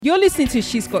You're listening to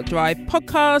She's Got Drive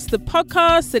podcast, the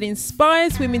podcast that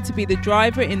inspires women to be the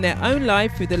driver in their own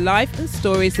life through the life and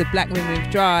stories of Black women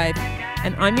with drive.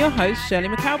 And I'm your host, Shirley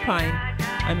McAlpine.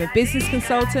 I'm a business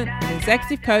consultant, an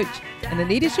executive coach, and a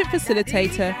leadership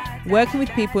facilitator, working with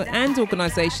people and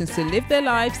organizations to live their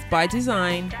lives by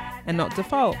design and not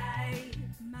default.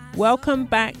 Welcome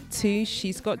back to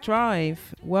She's Got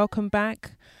Drive. Welcome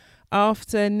back.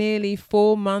 After nearly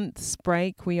 4 months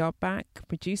break, we are back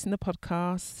producing the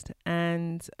podcast,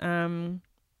 and I'm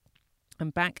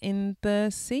back in the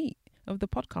seat of the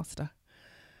podcaster.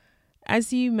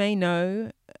 As you may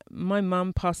know, my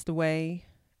mum passed away.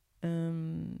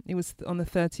 It was on the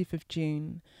 30th of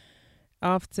June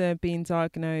after being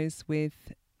diagnosed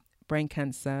with brain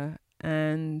cancer,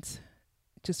 and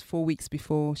just 4 weeks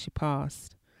before she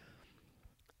passed.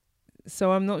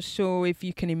 So I'm not sure if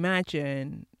you can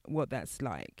imagine what that's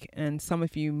like, and some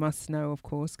of you must know, of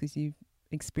course, because you've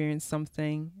experienced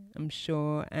something, I'm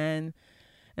sure. And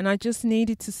I just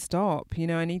needed to stop.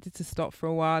 I needed to stop for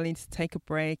a while. I needed to take a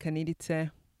break. I needed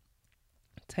to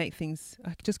take things.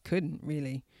 I just couldn't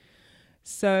really.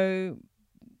 So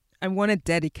I want to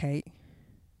dedicate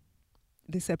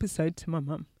this episode to my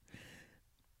mum,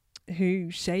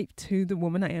 who shaped who the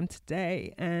woman I am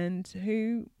today, and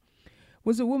who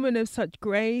was a woman of such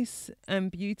grace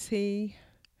and beauty.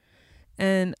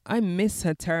 And I miss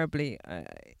her terribly,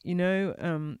 and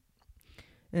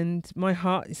my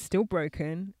heart is still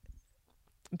broken,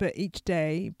 but each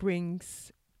day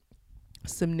brings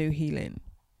some new healing.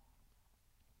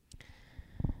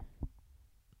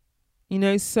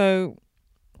 So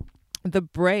the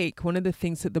break, one of the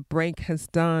things that the break has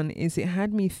done is it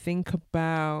had me think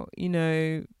about,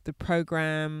 the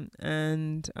program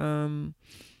and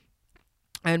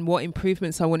what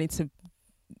improvements I wanted to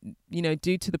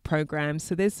due to the program.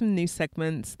 So there's some new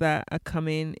segments that are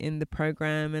coming in the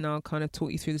program, and I'll kind of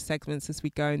talk you through the segments as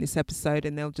we go in this episode,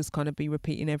 and they'll just kind of be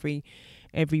repeating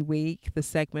every week, the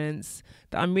segments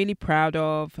that I'm really proud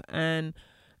of and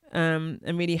I'm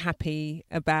really happy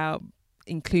about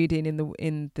including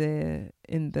in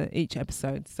the each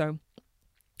episode. So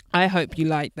I hope you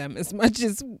like them as much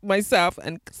as myself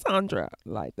and Cassandra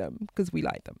like them, because we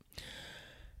like them.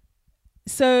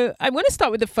 So I want to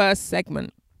start with the first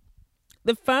segment.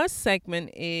 The first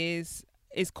segment is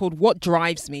called What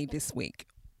Drives Me This Week.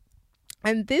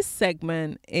 And this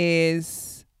segment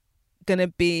is going to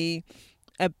be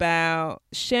about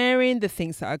sharing the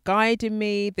things that are guiding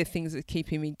me, the things that are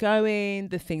keeping me going,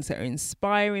 the things that are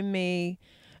inspiring me,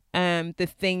 the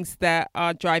things that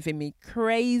are driving me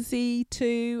crazy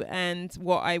too, and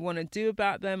what I want to do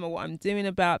about them or what I'm doing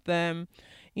about them.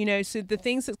 So the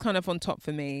things that's kind of on top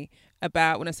for me,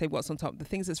 about when I say what's on top, the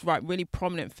things that's really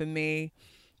prominent for me,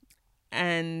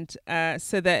 and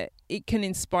so that it can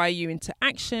inspire you into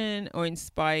action or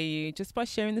inspire you just by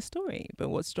sharing the story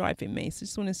about what's driving me. So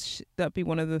just want to that'll be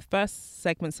one of the first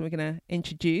segments that we're going to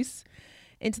introduce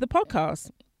into the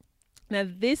podcast. Now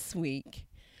this week,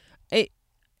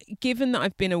 given that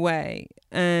I've been away,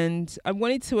 and I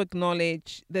wanted to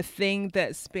acknowledge the thing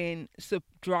that's been sort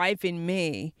of driving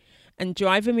me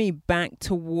back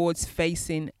towards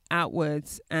facing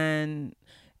outwards and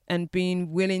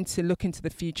being willing to look into the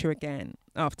future again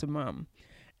after mum.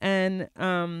 And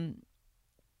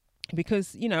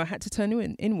because, I had to turn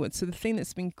inwards. So the thing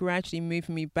that's been gradually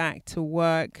moving me back to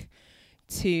work,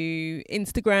 to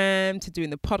Instagram, to doing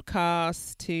the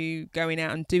podcast, to going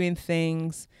out and doing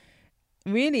things,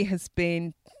 really has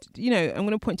been, I'm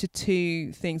going to point to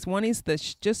two things. One is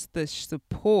just the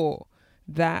support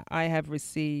that I have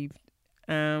received.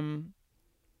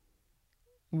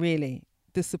 Really,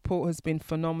 the support has been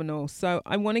phenomenal. So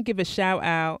I want to give a shout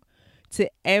out to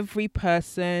every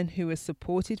person who has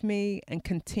supported me and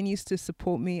continues to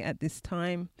support me at this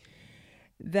time.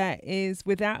 That is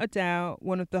without a doubt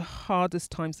one of the hardest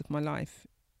times of my life.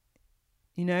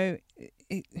 It's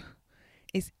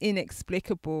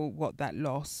inexplicable what that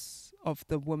loss of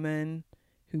the woman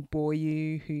who bore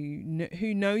you,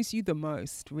 who knows you the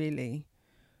most, really,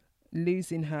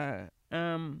 losing her.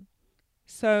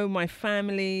 So my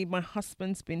family, my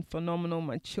husband's been phenomenal.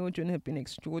 My children have been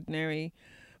extraordinary.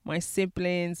 My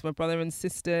siblings, my brother and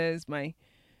sisters, my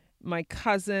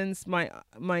cousins,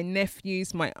 my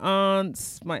nephews, my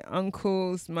aunts, my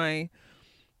uncles, my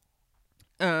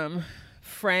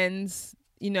friends,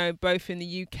 both in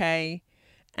the UK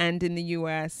and in the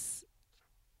US.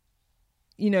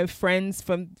 Friends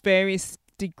from various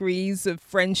degrees of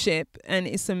friendship, and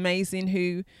it's amazing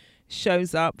who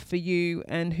shows up for you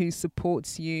and who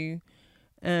supports you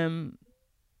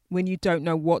when you don't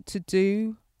know what to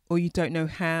do or you don't know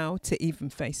how to even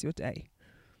face your day.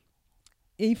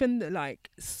 even the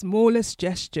smallest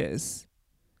gestures,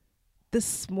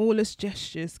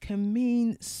 can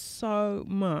mean so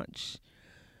much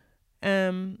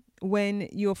when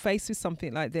you're faced with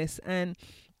something like this. And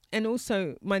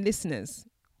also my listeners,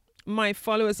 my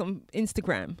followers on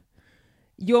Instagram,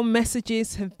 your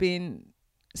messages have been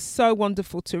so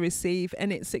wonderful to receive,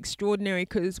 and it's extraordinary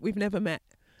because we've never met,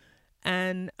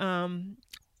 and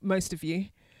most of you,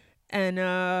 and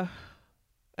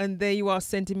there you are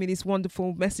sending me these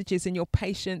wonderful messages, and your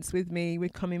patience with me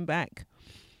with coming back.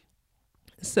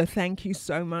 So thank you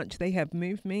so much. They have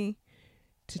moved me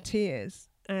to tears,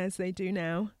 as they do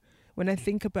now when I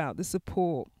think about the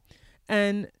support.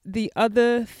 And the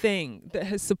other thing that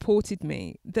has supported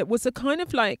me, that was a kind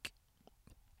of like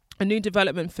a new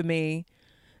development for me,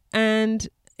 and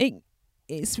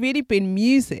it's really been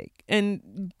music.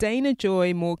 And Dana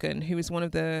Joy Morgan, who was one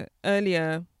of the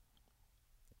earlier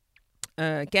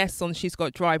guests on She's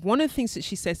Got Drive, one of the things that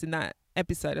she says in that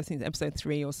episode, I think it's episode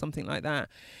 3 or something like that,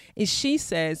 is she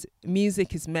says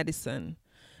music is medicine.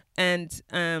 And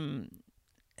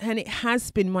it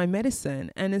has been my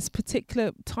medicine, and this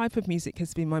particular type of music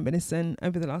has been my medicine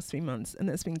over the last 3 months, and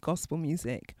that's been gospel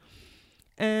music.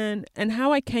 And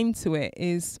how I came to it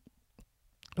is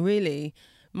really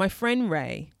my friend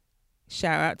Ray,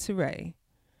 shout out to Ray,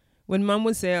 when Mum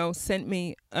was ill, sent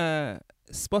me a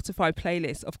Spotify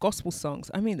playlist of gospel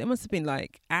songs. I mean, there must have been there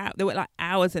were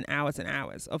hours and hours and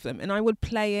hours of them, and I would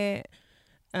play it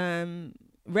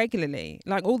regularly,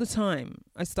 all the time.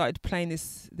 I started playing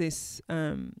this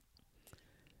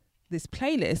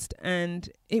playlist, and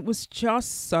it was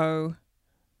just so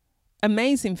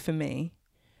amazing for me,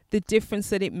 the difference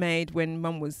that it made when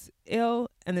Mum was ill,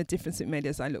 and the difference it made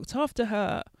as I looked after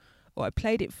her, or I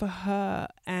played it for her,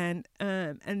 and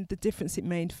the difference it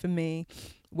made for me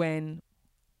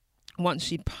once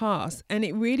she'd passed. And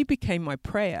it really became my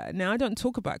prayer. Now, I don't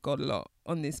talk about God a lot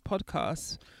on this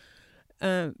podcast,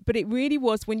 but it really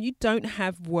was, when you don't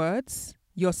have words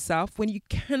yourself, when you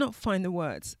cannot find the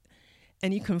words,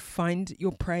 and you can find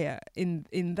your prayer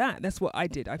in that. That's what I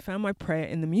did. I found my prayer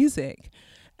in the music,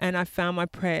 and I found my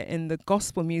prayer in the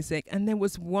gospel music. And there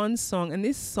was one song, and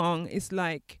this song is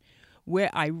where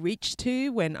I reach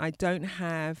to when I don't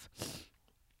have,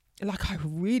 I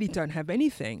really don't have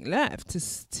anything left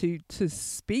to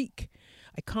speak.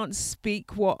 I can't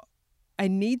speak what I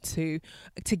need to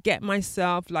get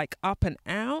myself up and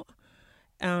out.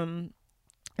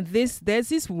 There's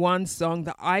this one song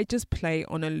that I just play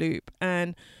on a loop,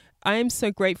 and I am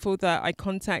so grateful that I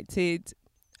contacted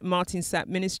Martin Sapp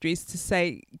Ministries to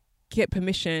get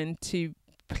permission to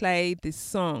play this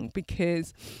song,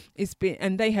 because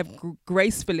and they have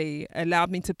gracefully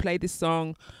allowed me to play this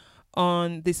song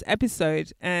on this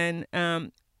episode. And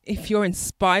if you're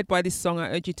inspired by this song, I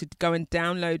urge you to go and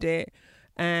download it,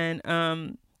 and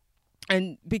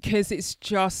because it's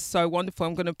just so wonderful.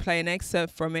 I'm going to play an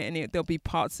excerpt from it, and there'll be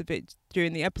parts of it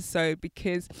during the episode,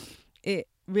 because it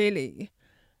really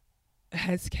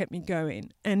has kept me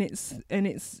going. And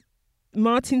it's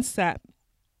Martin Sapp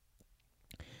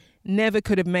never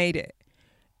could have made it.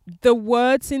 The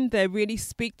words in there really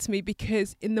speak to me,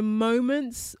 because in the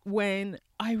moments when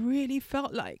I really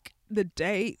felt like the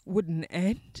day wouldn't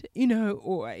end,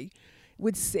 or I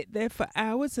would sit there for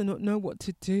hours and not know what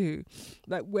to do.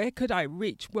 Where could I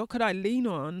reach? What could I lean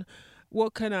on?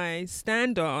 What can I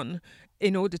stand on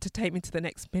in order to take me to the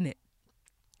next minute?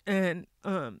 And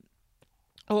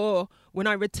or when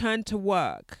I returned to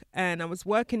work, and I was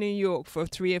working in New York for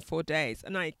 3 or 4 days,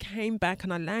 and I came back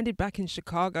and I landed back in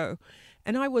Chicago,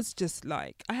 and I was just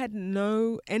I had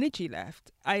no energy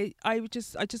left. I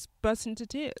just burst into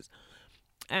tears,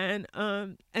 and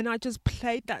I just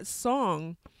played that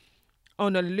song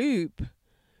on a loop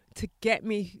to get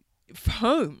me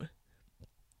home,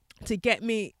 to get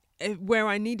me where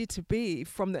I needed to be,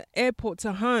 from the airport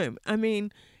to home. I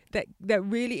mean, that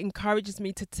really encourages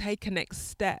me to take a next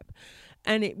step.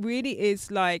 And it really is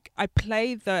I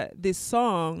play this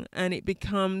song, and it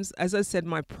becomes, as I said,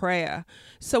 my prayer.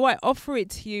 So I offer it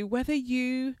to you, whether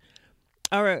you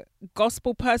are a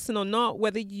gospel person or not,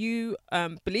 whether you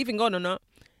believe in God or not.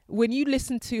 When you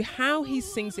listen to how he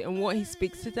sings it and what he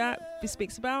speaks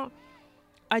about,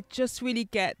 I just really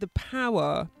get the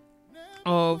power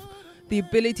of the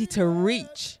ability to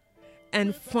reach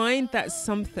and find that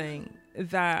something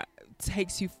that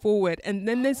takes you forward. And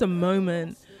then there's a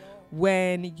moment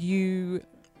when you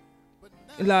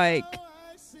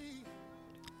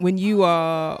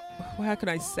are, how can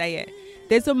I say it?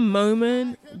 There's a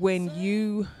moment when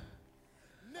you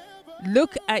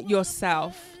look at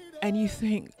yourself and you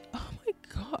think, oh my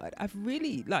God, I've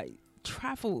really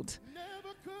traveled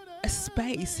a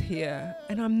space here,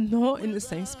 and I'm not in the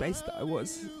same space that I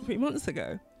was 3 months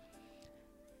ago.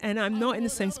 And I'm not in the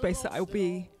same space that I'll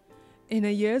be in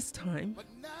a year's time.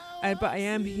 But I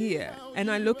am here.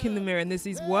 And I look in the mirror, and there's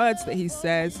these words that he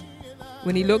says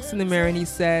when he looks in the mirror, and he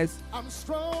says, I'm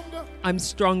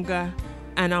stronger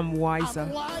and I'm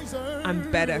wiser.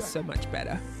 I'm better, so much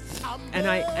better. And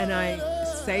I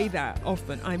say that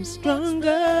often. I'm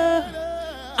stronger,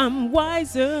 I'm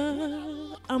wiser,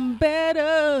 I'm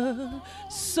better,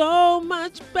 so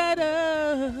much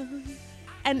better.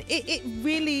 And it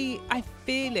really, I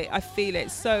feel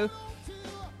it. So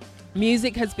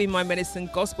music has been my medicine.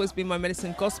 Gospel has been my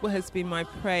medicine. Gospel has been my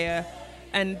prayer.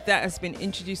 And that has been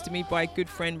introduced to me by a good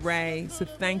friend, Ray. So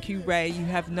thank you, Ray. You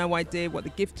have no idea what the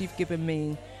gift you've given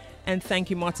me. And thank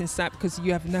you, Martin Sapp, because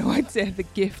you have no idea the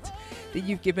gift that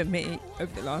you've given me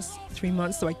over the last 3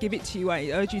 months. So I give it to you.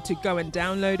 I urge you to go and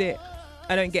download it.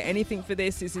 I don't get anything for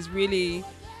this. This is really,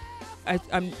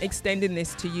 I'm extending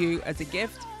this to you as a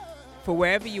gift for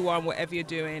wherever you are and whatever you're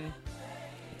doing,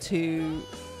 to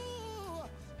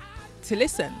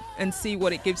listen and see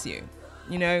what it gives you,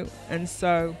 you know. And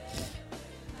so,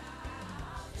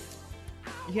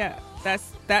 yeah,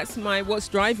 that's my what's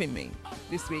driving me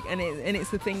this week, and it's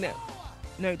the thing that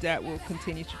no doubt will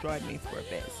continue to drive me for a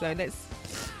bit.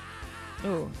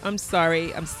 So I'm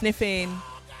sorry, I'm sniffing,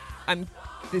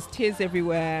 there's tears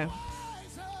everywhere,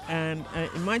 and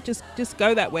it might just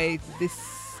go that way this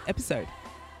episode.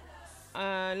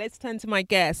 Let's turn to my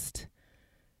guest,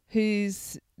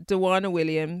 who's Dawana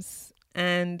Williams,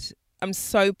 and I'm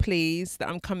so pleased that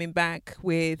I'm coming back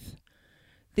with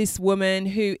this woman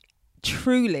who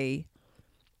truly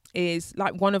is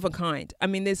like one of a kind. I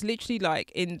mean, there's literally,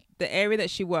 like, in the area that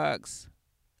she works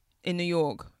in New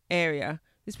York area,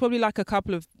 there's probably like a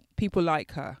couple of people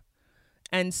like her.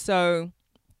 And so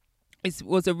it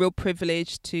was a real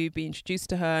privilege to be introduced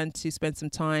to her and to spend some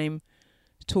time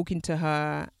talking to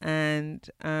her and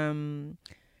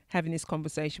having this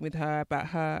conversation with her about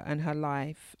her and her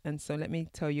life. And so let me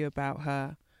tell you about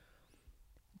her.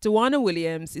 Dawana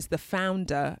Williams is the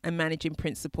founder and managing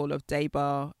principal of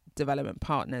Daybar Development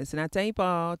Partners. And our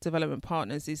Daybar Development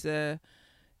Partners is a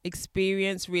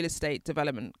experienced real estate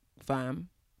development firm,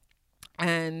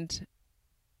 and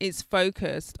it's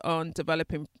focused on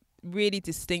developing really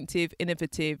distinctive,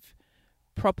 innovative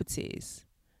properties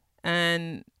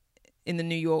and in the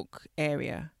New York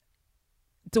area.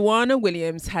 Dawana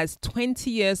Williams has 20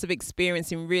 years of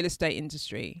experience in real estate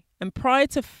industry, and prior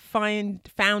to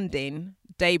founding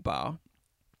Daybar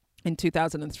in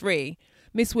 2003,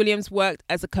 Miss Williams worked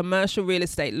as a commercial real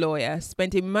estate lawyer,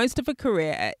 spending most of her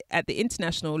career at the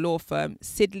international law firm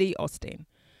Sidley Austin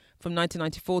from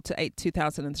 1994 to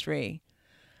 2003.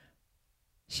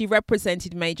 She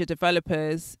represented major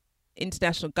developers,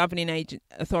 international governing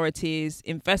authorities,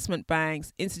 investment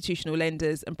banks, institutional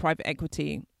lenders, and private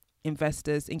equity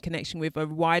investors in connection with a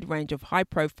wide range of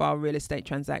high-profile real estate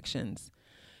transactions.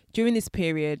 During this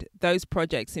period, those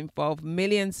projects involved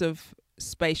millions of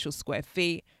spatial square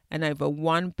feet and over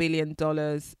 $1 billion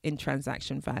in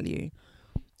transaction value.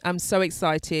 I'm so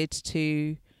excited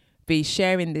to be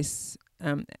sharing this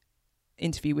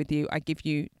interview with you. I give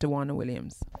you Dawana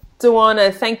Williams.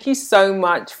 Dawana, thank you so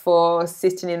much for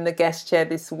sitting in the guest chair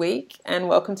this week, and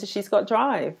welcome to She's Got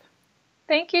Drive.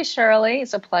 Thank you, Shirley.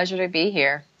 It's a pleasure to be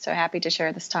here. So happy to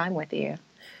share this time with you.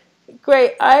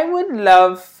 Great. I would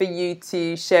love for you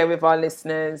to share with our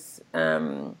listeners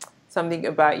something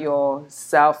about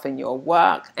yourself and your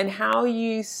work and how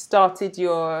you started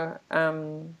your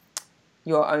own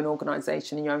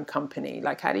organization and your own company.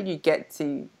 Like, how did you get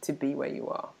to be where you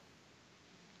are?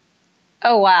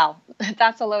 Oh, wow.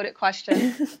 That's a loaded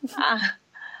question.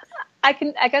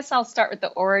 I guess I'll start with the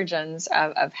origins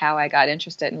of how I got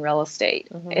interested in real estate.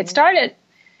 Mm-hmm. It started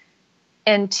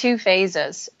in two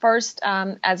phases. First,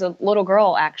 as a little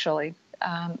girl, actually.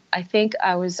 I think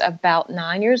I was about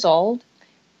 9 years old.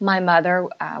 My mother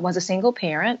was a single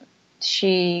parent.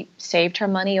 She saved her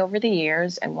money over the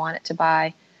years and wanted to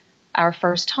buy our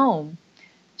first home.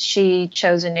 She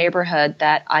chose a neighborhood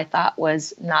that I thought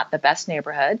was not the best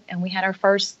neighborhood, and we had our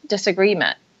first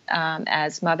disagreement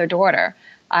as mother-daughter.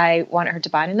 I wanted her to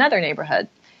buy in another neighborhood.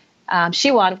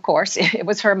 She won, of course. It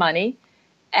was her money.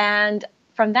 And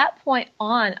from that point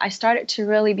on, I started to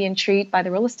really be intrigued by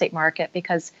the real estate market,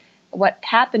 because what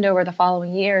happened over the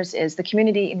following years is the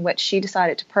community in which she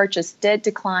decided to purchase did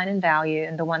decline in value,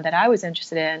 and the one that I was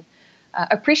interested in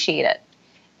appreciated.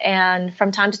 And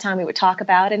from time to time, we would talk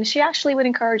about it, and she actually would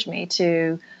encourage me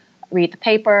to read the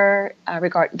paper,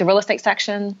 regard the real estate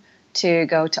section, to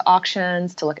go to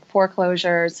auctions, to look at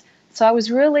foreclosures. So I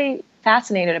was really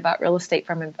fascinated about real estate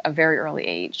from a very early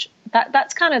age.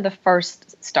 that's kind of the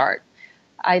first start.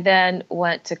 I then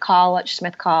went to college,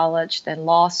 Smith College, then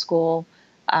law school.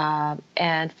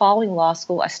 And following law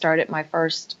school, I started my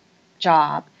first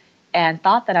job and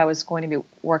thought that I was going to be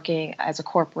working as a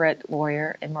corporate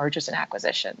lawyer in mergers and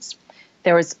acquisitions.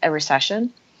 There was a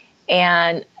recession,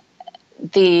 and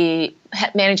the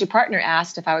managing partner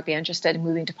asked if I would be interested in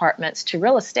moving departments to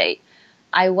real estate.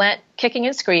 I went kicking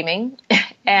and screaming,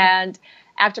 and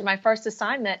after my first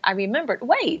assignment, I remembered,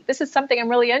 wait, this is something I'm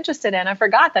really interested in. I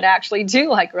forgot that I actually do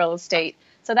like real estate.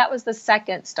 So that was the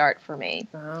second start for me.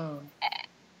 Oh.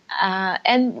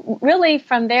 And really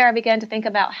from there, I began to think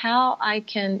about how I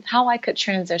could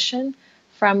transition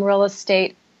from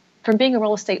being a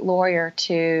real estate lawyer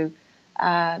to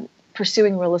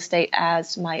pursuing real estate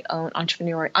as my own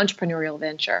entrepreneurial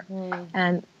venture.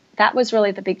 And that was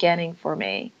really the beginning for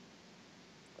me.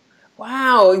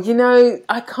 Wow.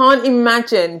 I can't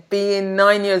imagine being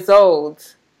 9 years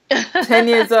old, 10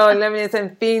 years old, 11 years old,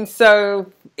 and being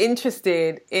so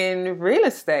interested in real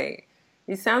estate.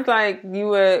 You sound like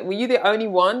were you the only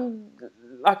one?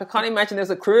 Like, I can't imagine there's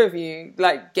a crew of you,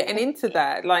 like, getting into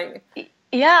that. Like,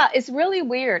 yeah, it's really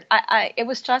weird. It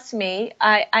was just me.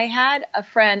 I had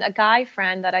a guy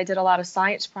friend that I did a lot of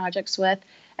science projects with,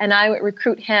 and I would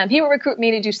recruit him. He would recruit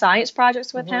me to do science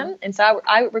projects with him, and so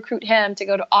I would recruit him to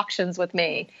go to auctions with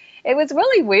me. It was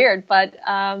really weird, but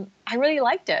I really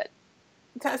liked it.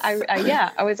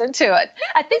 I was into it.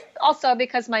 I think also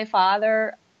because my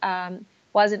father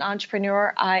was an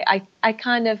entrepreneur, I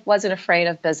kind of wasn't afraid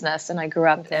of business, and I grew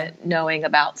up knowing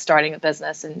about starting a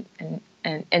business and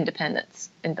independence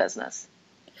in business.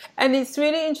 And it's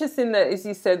really interesting that, as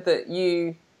you said, that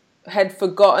you had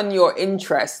forgotten your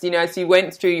interest, as you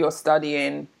went through your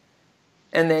studying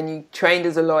and then you trained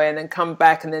as a lawyer and then come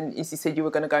back, and then, as you said, you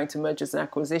were going to go into mergers and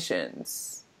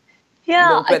acquisitions.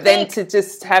 Yeah. But then to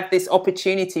just have this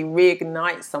opportunity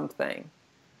reignite something.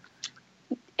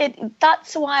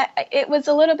 That's why it was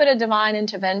a little bit of divine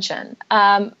intervention.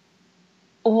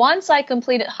 Once I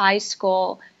completed high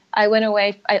school, I went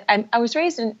away. I was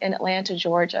raised in Atlanta,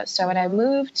 Georgia. So when I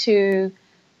moved to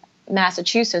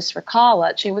Massachusetts for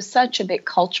college, it was such a big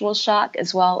cultural shock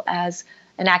as well as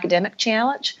an academic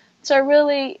challenge. So I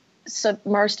really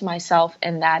submersed myself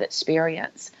in that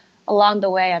experience. Along the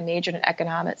way, I majored in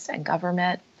economics and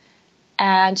government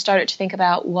and started to think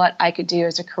about what I could do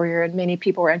as a career. And many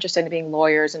people were interested in being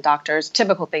lawyers and doctors,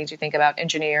 typical things you think about,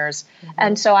 engineers.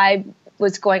 And so I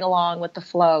was going along with the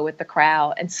flow, with the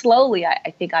crowd. And slowly,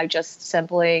 I think I just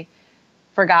simply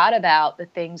forgot about the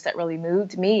things that really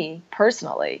moved me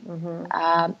personally.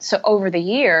 So over the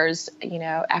years,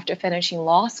 after finishing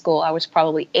law school, I was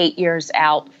probably 8 years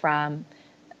out from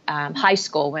high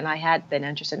school when I had been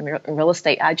interested in real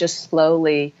estate. I just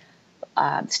slowly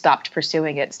stopped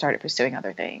pursuing it and started pursuing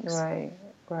other things.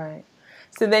 Right.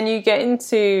 So then you get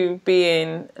into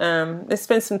being, let's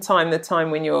spend some time, the time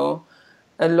when you're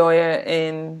a lawyer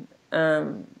in,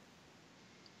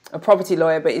 a property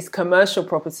lawyer, but it's commercial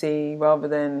property rather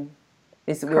than,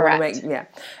 Correct.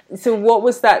 So what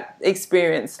was that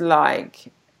experience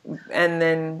like? And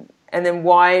then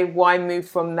why move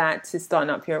from that to starting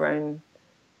up your own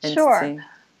entity? Sure.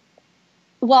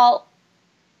 Well,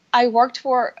 I worked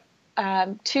for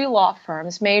two law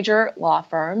firms, major law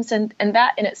firms, and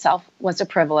that in itself was a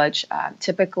privilege.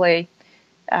 Typically,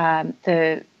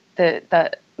 the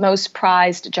most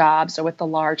prized jobs are with the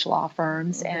large law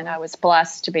firms, and I was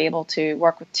blessed to be able to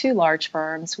work with two large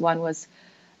firms. One was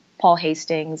Paul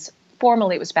Hastings.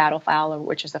 Formerly, it was Battle Fowler,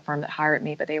 which is the firm that hired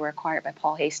me, but they were acquired by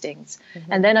Paul Hastings.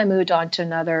 And then I moved on to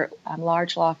another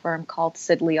large law firm called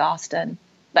Sidley Austin.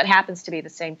 That happens to be the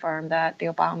same firm that the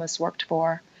Obamas worked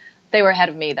for. They were ahead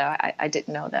of me, though. I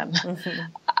didn't know them.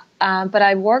 But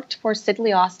I worked for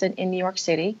Sidley Austin in New York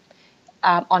City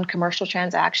on commercial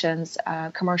transactions,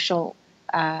 commercial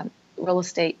real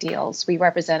estate deals. We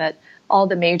represented all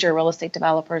the major real estate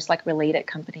developers like Related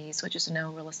Companies, which is a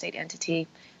known real estate entity.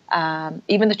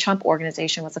 Even the Trump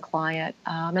Organization was a client.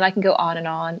 And I can go on and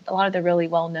on. A lot of the really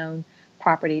well-known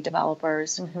property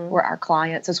developers were our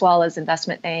clients, as well as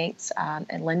investment banks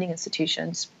and lending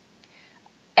institutions.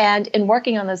 And in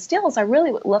working on those deals, I really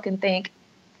would look and think,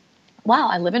 wow,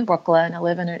 I live in Brooklyn. I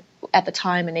live in, at the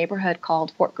time, a neighborhood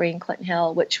called Fort Greene, Clinton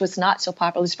Hill, which was not so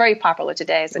popular. It's very popular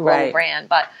today as a global brand,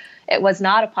 but it was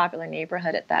not a popular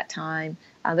neighborhood at that time.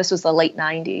 This was the late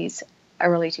 90s,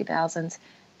 early 2000s.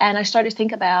 And I started to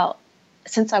think about,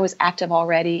 since I was active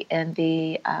already in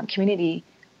the community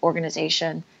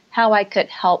organization, how I could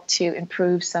help to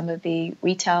improve some of the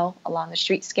retail along the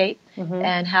streetscape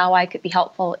and how I could be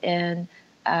helpful in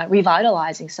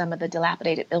revitalizing some of the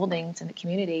dilapidated buildings in the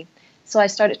community. So I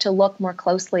started to look more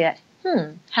closely at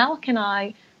how can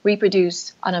I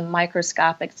reproduce on a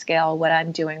microscopic scale what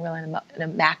I'm doing really in a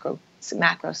macro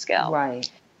scale? Right.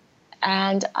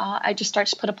 And I just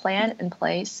started to put a plan in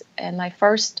place. And my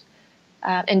first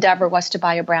endeavor was to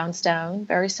buy a brownstone,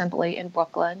 very simply, in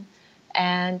Brooklyn.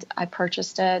 And I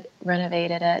purchased it,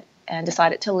 renovated it, and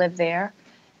decided to live there.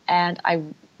 And I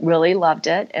really loved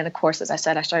it. And of course, as I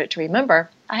said, I started to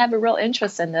remember I have a real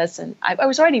interest in this. And I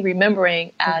was already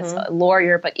remembering as a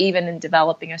lawyer, but even in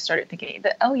developing, I started thinking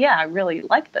that, oh, yeah, I really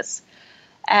like this.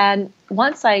 And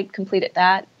once I completed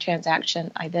that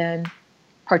transaction, I then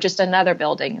purchased another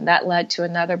building, and that led to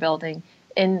another building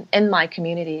in my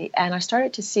community. And I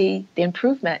started to see the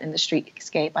improvement in the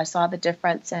streetscape. I saw the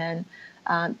difference in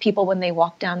people when they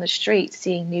walked down the street,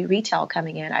 seeing new retail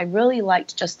coming in. I really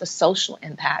liked just the social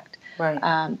impact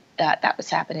that was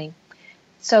happening.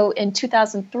 So in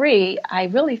 2003, I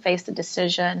really faced a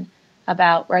decision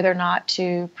about whether or not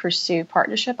to pursue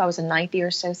partnership. I was a ninth-year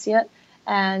associate,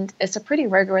 and it's a pretty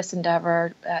rigorous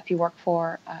endeavor if you work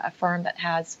for a firm that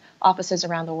has offices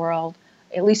around the world,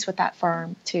 at least with that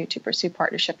firm, to pursue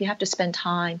partnership. You have to spend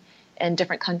time in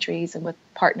different countries and with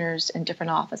partners in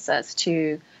different offices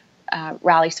to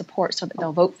rally support so that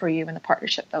they'll vote for you when the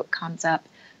partnership vote comes up.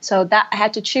 So that I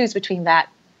had to choose between that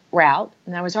route,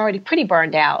 and I was already pretty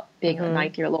burned out being a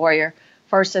ninth-year lawyer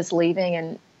versus leaving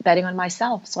and betting on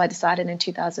myself. So I decided in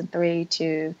 2003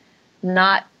 to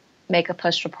not make a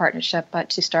push for partnership,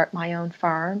 but to start my own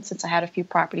firm since I had a few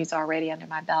properties already under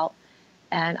my belt.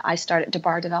 And I started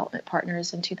DeBar Development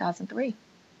Partners in 2003.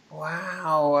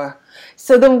 Wow.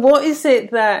 So then what is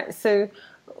it that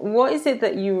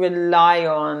you rely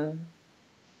on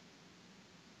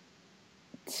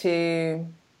to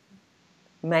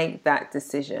make that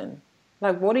decision?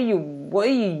 Like, what are you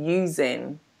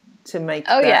using to make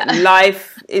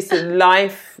life? It's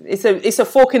a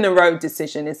fork in the road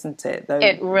decision, isn't it? Though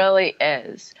it really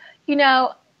is. You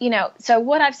know. So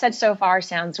what I've said so far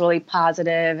sounds really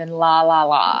positive and la la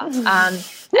la.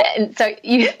 And so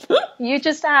you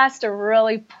just asked a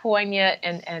really poignant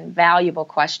and valuable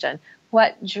question.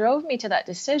 What drove me to that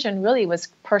decision really was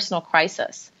personal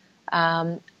crisis.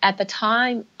 At the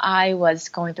time, I was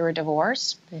going through a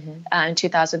divorce in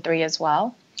 2003 as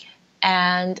well.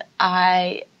 And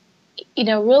I,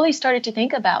 really started to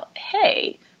think about,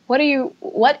 hey,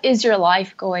 what is your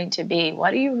life going to be?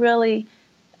 What do you really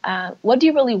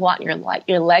want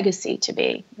your legacy to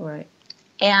be? Right.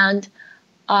 And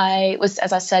I was,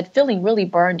 as I said, feeling really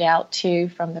burned out too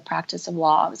from the practice of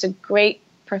law. It was a great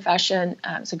profession.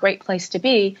 It's a great place to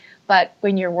be. But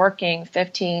when you're working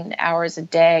 15 hours a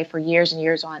day for years and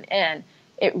years on end,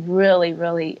 it really,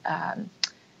 really,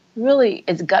 really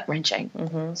is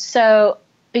gut-wrenching. So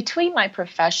between my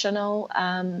professional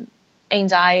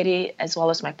anxiety as well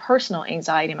as my personal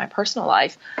anxiety in my personal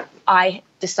life, I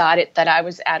decided that I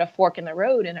was at a fork in the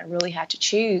road and I really had to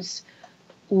choose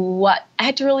I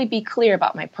had to really be clear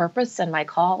about my purpose and my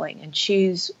calling and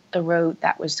choose the road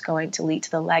that was going to lead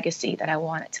to the legacy that I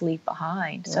wanted to leave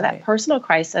behind. So that personal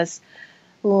crisis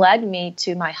led me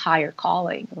to my higher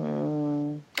calling.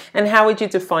 And how would you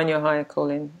define your higher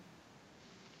calling?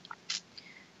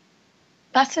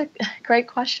 That's a great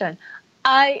question.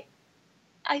 I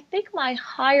think my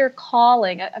higher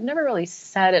calling, I've never really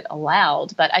said it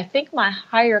aloud, but I think my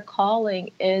higher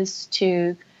calling is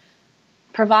to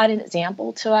provide an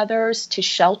example to others, to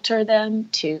shelter them,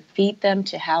 to feed them,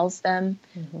 to house them,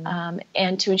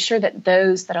 and to ensure that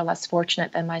those that are less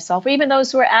fortunate than myself, or even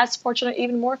those who are as fortunate,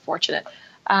 even more fortunate,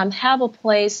 have a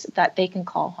place that they can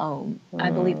call home.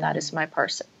 I believe that is my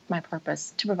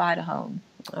purpose, to provide a home.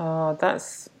 Oh,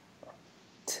 that's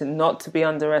not to be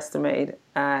underestimated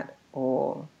at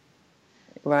all,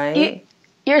 right?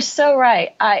 You're so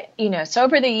right. So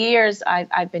over the years,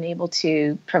 I've been able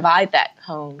to provide that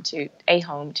home to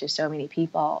so many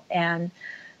people, and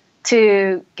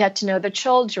to get to know the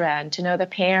children, to know the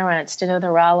parents, to know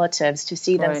the relatives, to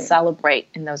see them celebrate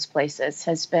in those places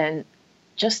has been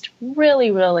just really,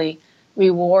 really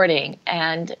rewarding.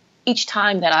 And each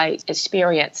time that I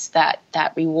experience that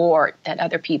reward that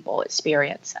other people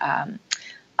experience,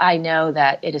 I know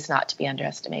that it is not to be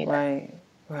underestimated.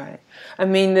 Right. I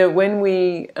mean,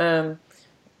 when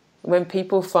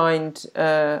people find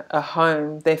a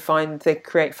home, they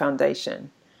create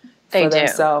foundation for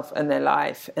themselves and their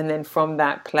life, and then from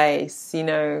that place,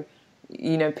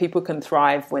 people can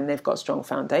thrive when they've got strong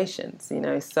foundations.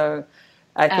 So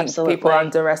I think people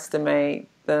underestimate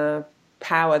the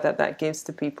power that gives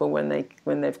to people when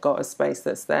they've got a space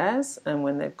that's theirs, and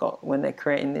when they're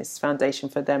creating this foundation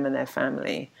for them and their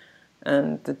family.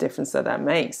 And the difference that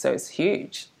makes. So it's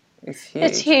huge.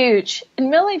 It's huge.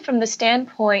 And really from the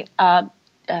standpoint of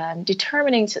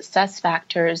determining success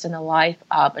factors in the life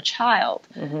of a child,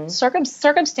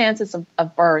 circumstances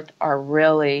of birth are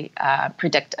really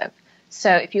predictive.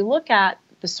 So if you look at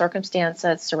the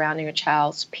circumstances surrounding a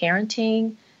child's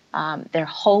parenting, their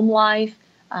home life,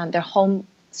 their home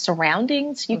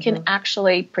surroundings, you can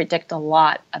actually predict a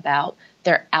lot about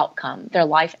their outcome, their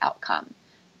life outcome.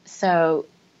 So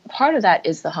part of that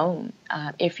is the home.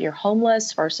 If you're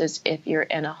homeless versus if you're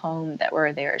in a home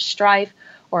where there's strife,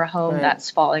 or a home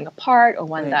that's falling apart, or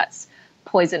one that's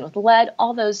poisoned with lead,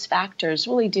 all those factors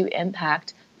really do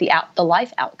impact the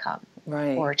life outcome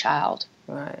for a child.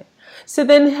 Right. So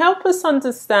then help us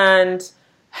understand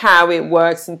how it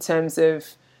works in terms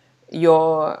of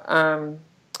your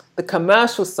the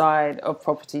commercial side of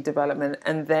property development,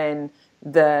 and then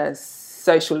the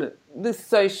social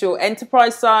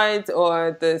enterprise side,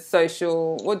 or the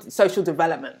social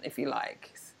development, if you like.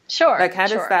 Sure. Like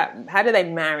how do they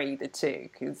marry the two?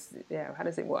 Because how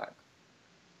does it work?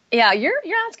 Yeah, you're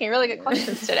asking really good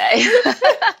questions today.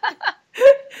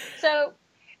 So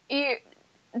they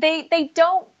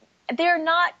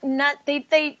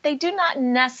do not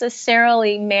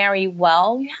necessarily marry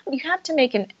well. You have to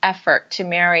make an effort to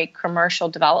marry commercial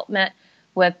development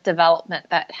with development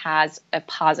that has a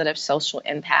positive social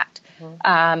impact.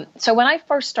 So when I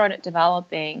first started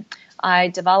developing, I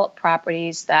developed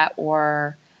properties that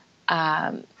were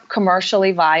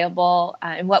commercially viable,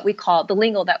 and what we call, the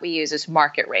lingo that we use is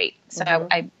market rate. So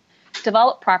I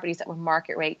developed properties that were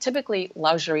market rate, typically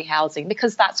luxury housing,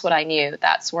 because that's what I knew.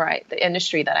 That's where the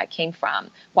industry that I came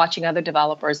from, watching other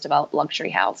developers develop luxury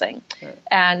housing. Right.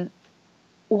 And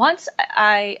once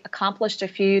I accomplished a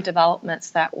few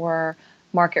developments that were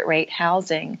market rate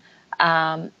housing,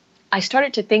 I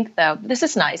started to think, though, this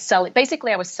is nice.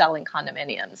 Basically, I was selling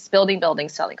condominiums, building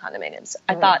buildings, selling condominiums.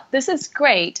 I thought, this is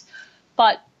great,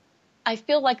 but I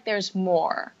feel like there's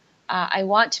more. I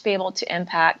want to be able to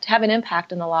have an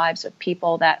impact in the lives of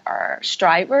people that are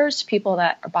strivers, people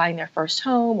that are buying their first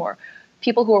home, or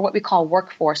people who are what we call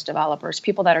workforce developers,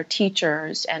 people that are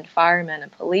teachers and firemen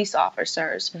and police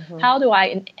officers. How do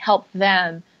I help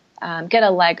them get a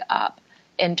leg up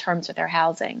in terms of their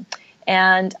housing?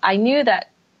 And I knew that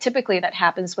typically that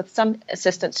happens with some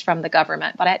assistance from the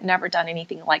government, but I had never done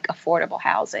anything like affordable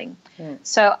housing.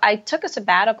 So I took a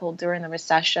sabbatical during the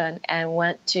recession and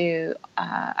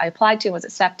I applied to and was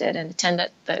accepted and attended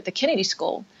the Kennedy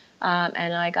School,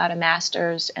 and I got a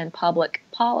master's in public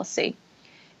policy.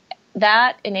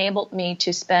 That enabled me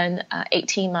to spend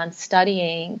 18 months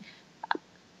studying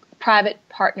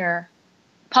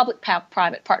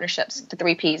public-private partnerships, the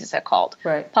 3 Ps as they're called.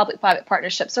 Right. Public-private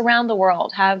partnerships around the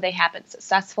world. How have they happened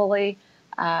successfully?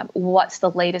 What's the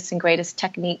latest and greatest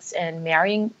techniques in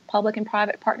marrying public and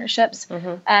private partnerships?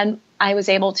 And I was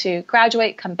able to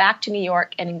graduate, come back to New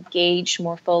York, and engage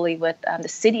more fully with the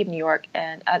city of New York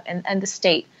and the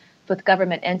state, with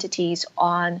government entities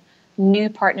on new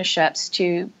partnerships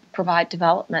to provide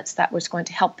developments that was going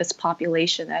to help this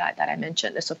population that I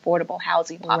mentioned, this affordable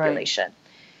housing population. Right.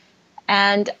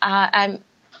 And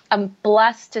I'm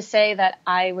blessed to say that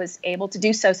I was able to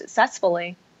do so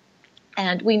successfully.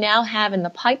 And we now have in the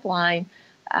pipeline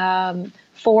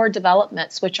 4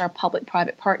 developments, which are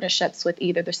public-private partnerships with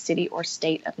either the city or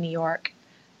state of New York.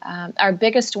 Our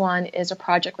biggest one is a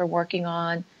project we're working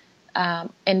on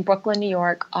in Brooklyn, New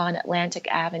York, on Atlantic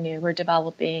Avenue. We're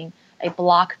developing a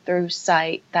block-through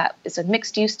site that is a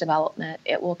mixed-use development.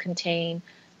 It will contain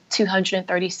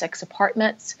 236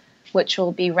 apartments, which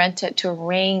will be rented to a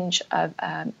range of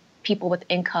people with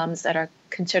incomes that are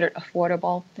considered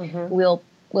affordable.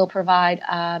 We'll provide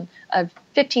a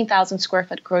 15,000 square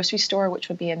foot grocery store, which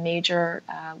would be a major,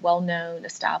 well-known,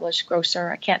 established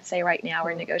grocer. I can't say right now, we're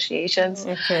in negotiations.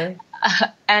 Okay.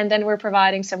 And then we're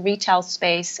providing some retail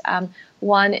space.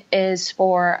 One is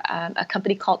for a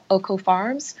company called Oko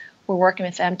Farms. We're working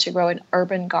with them to grow an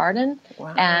urban garden.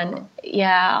 Wow. And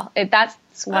that's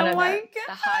one of the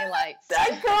highlights. I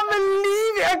can't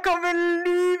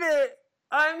believe it.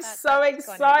 I'm so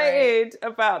excited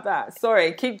about that.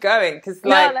 Sorry, keep going.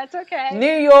 No, that's okay.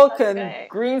 New York and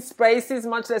green spaces,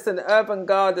 much less an urban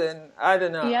garden. I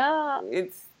don't know. Yeah.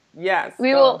 It's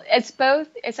both.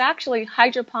 It's actually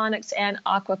hydroponics and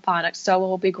aquaponics. So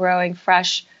we'll be growing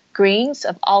fresh greens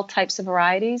of all types of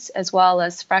varieties, as well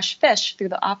as fresh fish through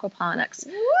the aquaponics.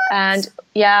 What? And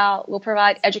we'll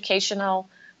provide educational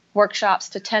workshops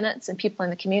to tenants and people in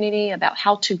the community about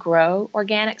how to grow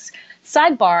organics.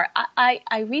 Sidebar,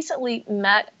 I recently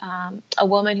met a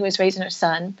woman who was raising her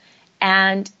son,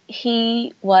 and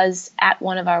he was at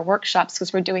one of our workshops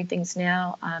because we're doing things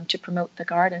now to promote the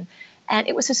garden. And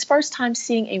it was his first time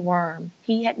seeing a worm.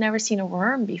 He had never seen a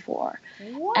worm before.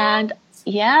 What? And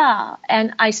Yeah.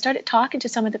 And I started talking to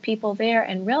some of the people there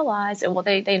and realized, well,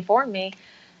 they informed me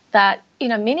that,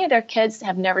 many of their kids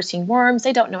have never seen worms.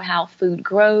 They don't know how food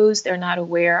grows. They're not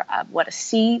aware of what a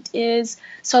seed is.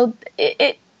 So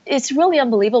it's really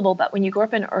unbelievable. But when you grow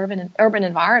up in an urban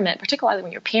environment, particularly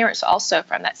when your parents are also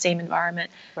from that same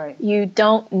environment, right. you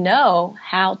don't know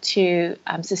how to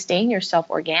sustain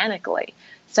yourself organically.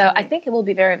 So I think it will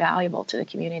be very valuable to the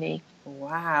community.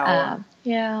 Wow.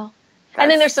 Yeah. That's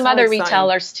and then there's some other exciting.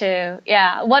 retailers too.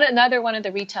 Yeah. Another one of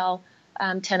the retail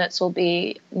tenants will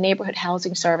be neighborhood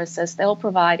housing services. They'll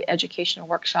provide educational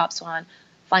workshops on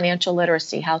financial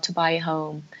literacy, how to buy a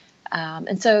home.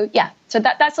 And so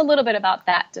that's a little bit about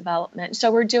that development.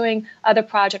 So we're doing other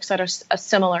projects that are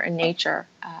similar in nature.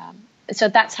 So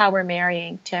that's how we're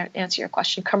marrying, to answer your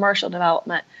question, commercial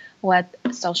development with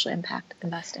social impact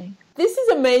investing. This is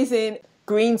amazing.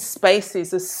 Green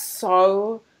spaces are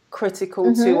so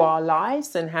critical to our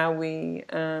lives and how we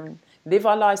live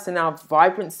our lives, and our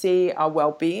vibrancy, our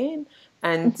well-being,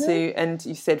 and and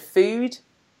you said food.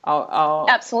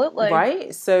 Absolutely.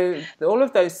 Right. So all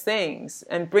of those things,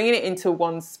 and bringing it into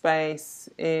one space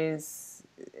is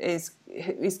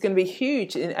going to be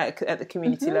huge at the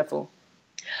community level.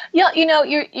 Yeah,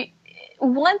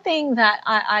 one thing that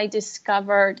I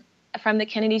discovered from the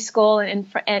Kennedy School and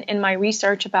in my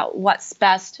research about what's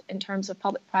best in terms of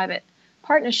public-private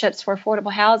partnerships for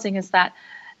affordable housing is that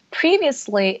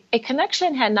previously a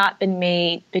connection had not been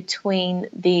made between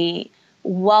the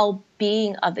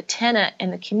well-being of the tenant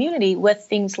and the community with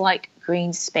things like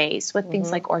green space, with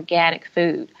things like organic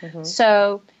food.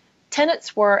 So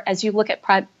tenants were, as you look at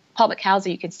public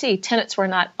housing, you can see tenants were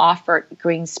not offered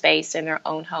green space in their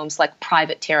own homes, like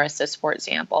private terraces, for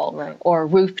example, or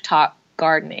rooftop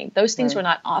gardening. Those things were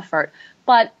not offered.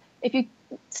 But if you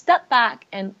step back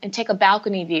and take a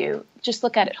balcony view, just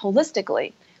look at it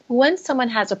holistically. When someone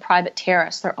has a private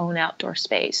terrace, their own outdoor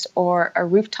space, or a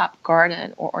rooftop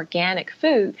garden or organic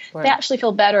food, they actually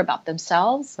feel better about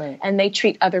themselves and they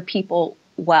treat other people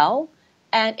well.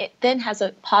 And it then has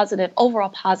a overall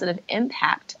positive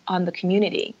impact on the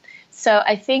community. So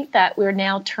I think that we're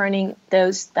now turning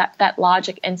that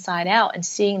logic inside out and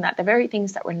seeing that the very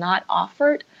things that were not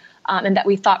offered and that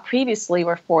we thought previously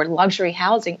were for luxury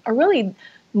housing are really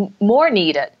more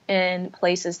needed in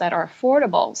places that are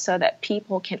affordable so that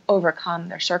people can overcome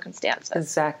their circumstances.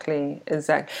 Exactly.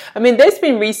 I mean, there's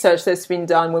been research that's been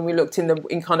done when we looked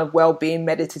in kind of well-being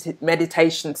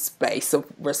meditation space of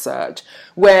research,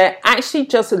 where actually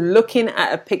just looking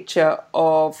at a picture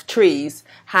of trees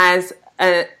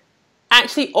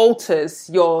actually alters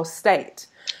your state.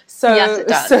 So, yes, it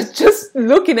does. So just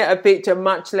looking at a picture,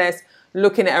 much less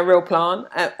looking at a real plant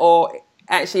or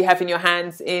actually having your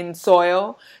hands in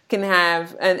soil, can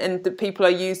have, and the people are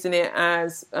using it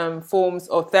as forms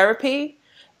of therapy.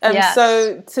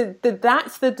 So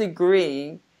that's the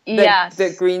degree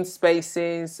that green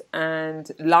spaces and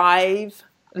live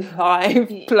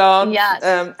plants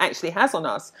actually has on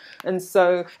us.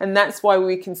 And that's why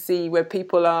we can see where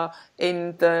people are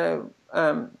in the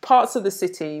parts of the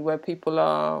city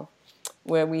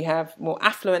where we have more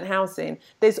affluent housing,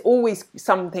 there's always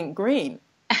something green.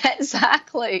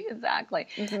 Exactly.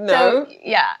 No. So,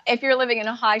 if you're living in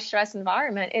a high-stress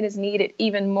environment, it is needed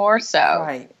even more so.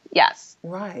 Right. Yes.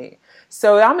 Right.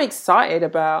 So I'm excited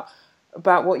about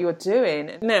what you're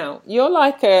doing. Now, you're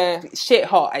like a shit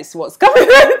hot is what's coming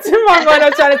to my mind.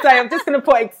 I'm trying to say, I'm just going to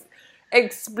put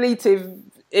expletive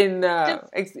in my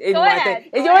thing.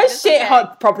 You're a shit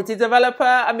hot property developer.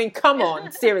 I mean, come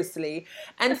on, seriously.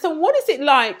 And so what is it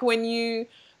like when you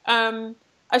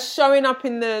are showing up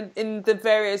in the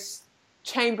various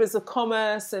chambers of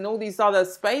commerce and all these other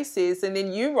spaces, and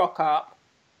then you rock up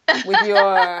with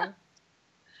your...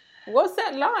 What's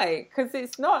that like? Because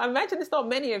I imagine it's not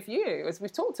many of you, as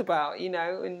we've talked about,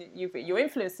 and you're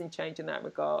influencing change in that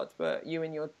regard, but you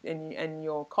and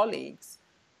your colleagues.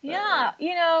 Yeah,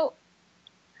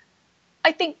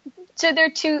 I think, so there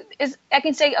are two, I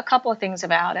can say a couple of things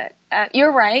about it.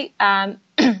 You're right.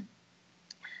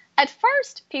 At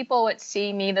first, people would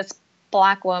see me, this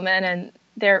Black woman, and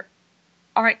there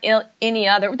aren't any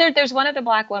other. There's one other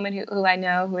Black woman who I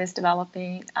know who is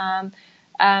developing.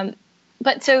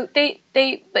 But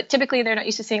typically they're not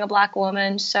used to seeing a Black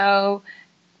woman, so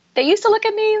they used to look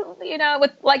at me,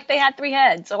 with like they had three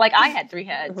heads, or like I had three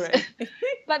heads. Right.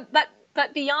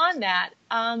 but beyond that,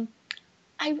 I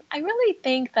really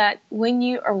think that when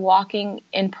you are walking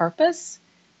in purpose,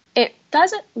 it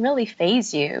doesn't really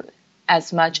faze you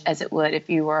as much as it would if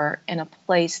you were in a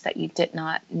place that you did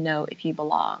not know if you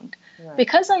belonged. Right.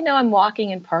 Because I know I'm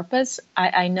walking in purpose,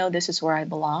 I know this is where I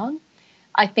belong.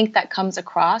 I think that comes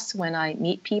across when I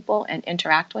meet people and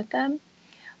interact with them.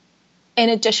 In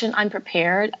addition, I'm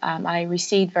prepared. I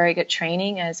received very good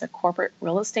training as a corporate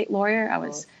real estate lawyer. I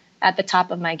was at the top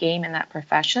of my game in that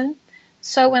profession.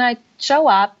 So when I show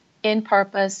up in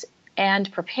purpose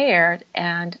and prepared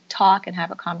and talk and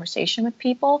have a conversation with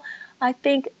people, I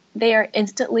think they are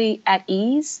instantly at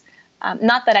ease.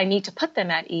 Not that I need to put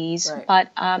them at ease, right.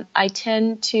 but I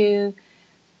tend to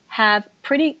have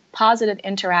pretty positive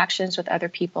interactions with other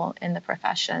people in the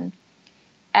profession.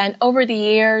 And over the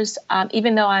years,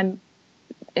 even though I'm,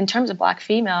 in terms of Black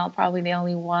female, probably the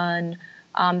only one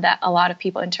that a lot of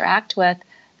people interact with,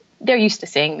 they're used to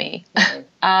seeing me.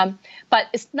 Right. But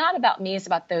it's not about me, it's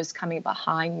about those coming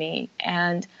behind me.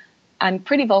 And I'm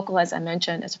pretty vocal, as I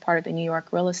mentioned, as a part of the New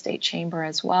York Real Estate Chamber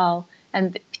as well.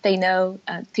 And they know,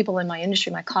 people in my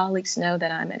industry, my colleagues know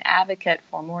that I'm an advocate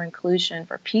for more inclusion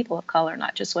for people of color,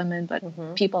 not just women,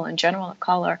 but people in general of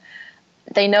color.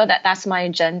 They know that that's my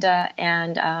agenda,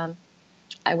 and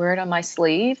I wear it on my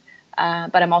sleeve,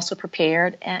 but I'm also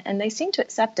prepared, and they seem to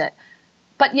accept it.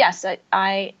 But yes,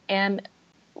 I am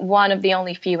one of the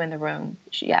only few in the room.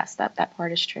 Yes, that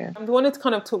part is true. I wanted to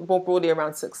kind of talk more broadly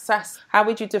around success. How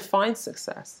would you define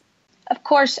success? Of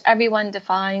course, everyone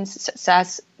defines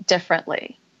success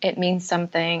differently. It means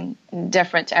something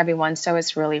different to everyone, so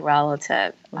it's really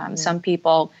relative. Some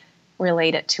people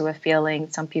relate it to a feeling.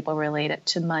 Some people relate it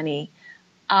to money.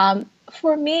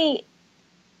 For me,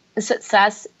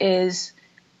 success is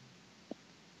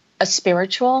a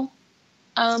spiritual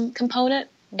component.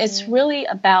 It's really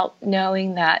about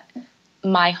knowing that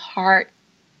my heart,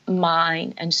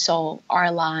 mind, and soul are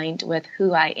aligned with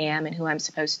who I am and who I'm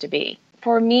supposed to be.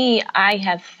 For me, I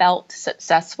have felt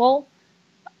successful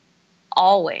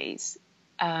always.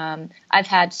 I've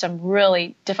had some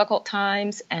really difficult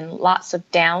times and lots of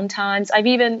down times. I've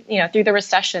even, through the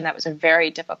recession, that was a very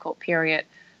difficult period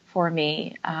for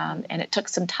me. And it took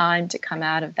some time to come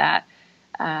out of that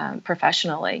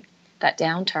professionally, that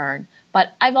downturn.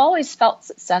 But I've always felt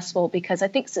successful because I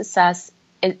think success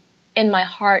in my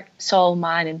heart, soul,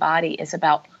 mind, and body is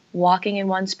about walking in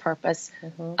one's purpose,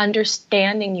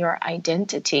 understanding your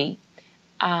identity,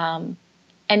 and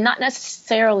not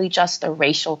necessarily just a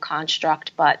racial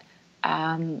construct, but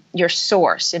your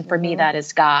source. And for me, that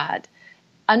is God.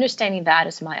 Understanding that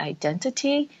as my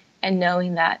identity and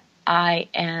knowing that I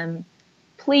am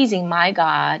pleasing my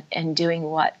God and doing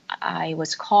what I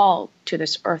was called to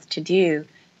this earth to do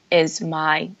is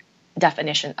my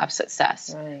definition of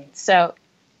success. Right. So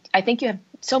I think you have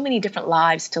so many different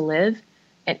lives to live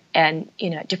and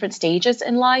different stages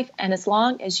in life. And as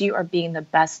long as you are being the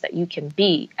best that you can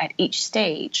be at each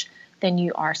stage, then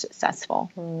you are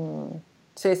successful.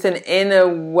 So it's an inner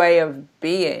way of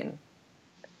being.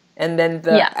 And then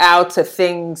the outer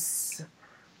things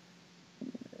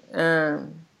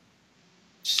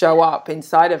show up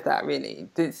inside of that, really.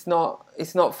 It's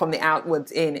not from the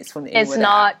outwards in, it's from the inward out. It's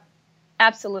not.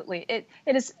 Absolutely. It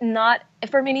is not,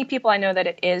 for many people, I know that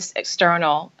it is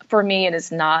external. For me, it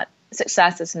is not.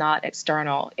 Success is not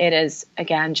external. It is,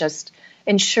 again, just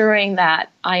ensuring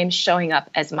that I am showing up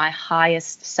as my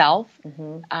highest self,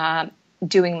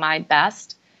 doing my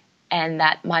best, and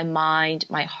that my mind,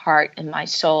 my heart, and my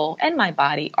soul, and my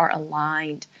body are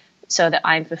aligned so that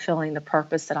I'm fulfilling the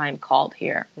purpose that I'm called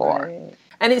here for. Right.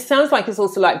 And it sounds like it's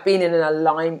also like being in an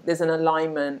alignment. There's an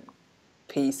alignment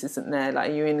piece, isn't there? Like,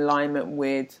 are you in alignment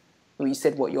with, well, you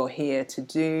said what you're here to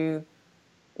do?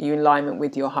 Are you in alignment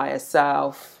with your higher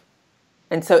self?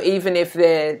 And so even if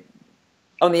they're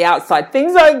on the outside,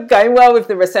 things are going well with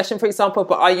the recession, for example,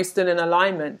 but are you still in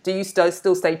alignment? Do you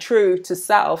still stay true to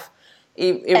self,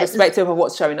 irrespective of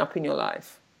what's showing up in your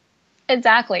life?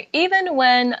 Exactly. Even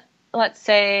when, let's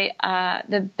say,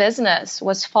 the business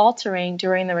was faltering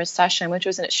during the recession, which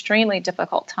was an extremely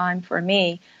difficult time for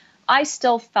me, I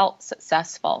still felt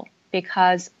successful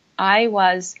because I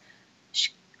was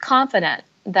confident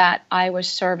that I was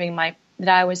serving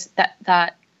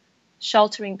that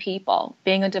sheltering people,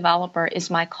 being a developer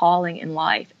is my calling in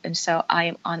life. And so I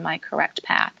am on my correct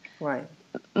path. Right.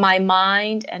 My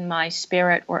mind and my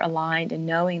spirit were aligned in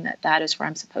knowing that that is where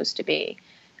I'm supposed to be.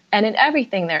 And in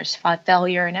everything there's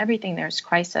failure, in everything there's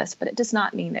crisis, but it does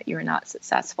not mean that you're not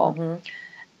successful.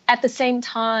 At the same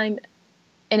time,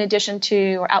 in addition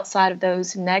to or outside of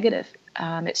those negative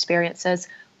experiences,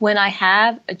 when I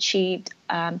have achieved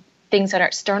things that are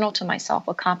external to myself,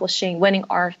 winning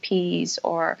RFPs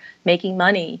or making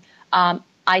money,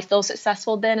 I feel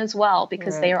successful then as well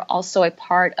because they are also a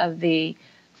part of the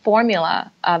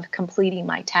formula of completing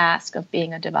my task of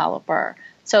being a developer.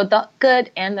 So the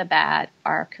good and the bad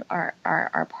are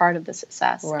part of the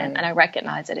success, and I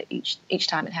recognize it each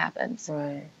time it happens.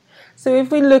 Right. So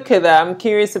if we look at that, I'm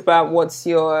curious about what's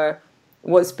your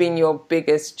what's been your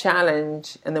biggest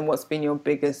challenge, and then what's been your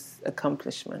biggest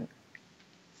accomplishment?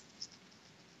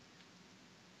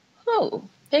 Oh,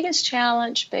 biggest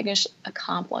challenge, biggest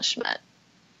accomplishment.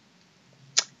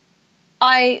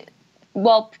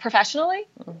 Well, professionally?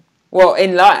 Well,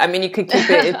 in life, I mean, you could keep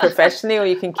it professionally, or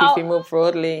you can keep it more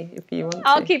broadly if you want to.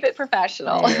 I'll keep it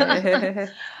professional. Yeah.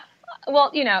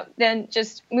 Well, then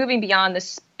just moving beyond the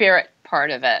spirit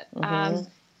part of it.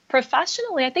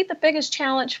 Professionally, I think the biggest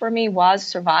challenge for me was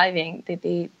surviving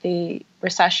the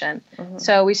recession.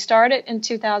 So we started in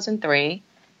 2003.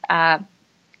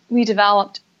 We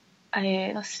developed,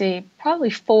 probably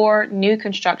 4 new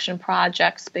construction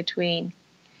projects between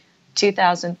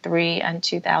 2003 and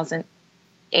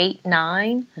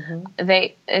 2008-9.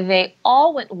 They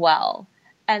all went well.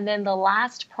 And then the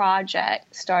last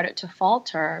project started to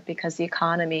falter because the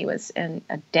economy was in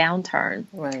a downturn.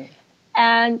 Right.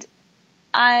 And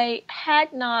I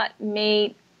had not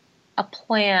made a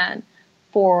plan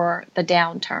for the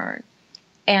downturn.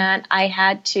 And I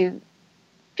had to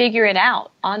figure it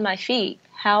out on my feet,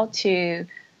 how to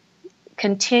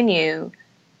continue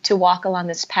to walk along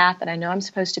this path that I know I'm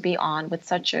supposed to be on with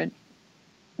such a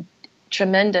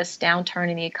tremendous downturn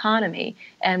in the economy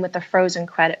and with a frozen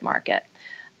credit market.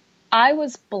 I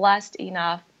was blessed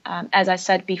enough, as I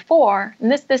said before, and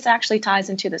this actually ties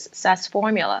into the success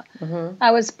formula.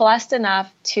 I was blessed enough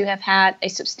to have had a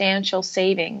substantial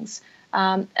savings.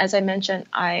 As I mentioned,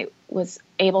 I was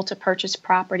able to purchase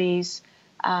properties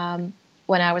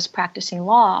when I was practicing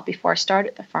law before I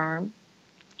started the firm.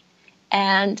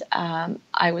 And I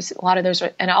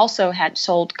also had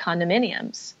sold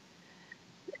condominiums.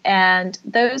 And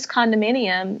those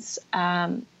condominiums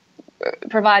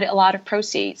provided a lot of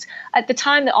proceeds. At the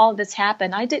time that all of this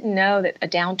happened, I didn't know that a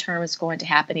downturn was going to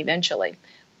happen eventually.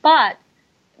 But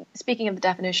speaking of the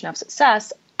definition of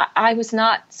success, I was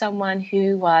not someone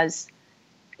who was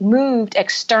moved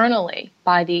externally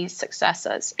by these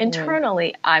successes.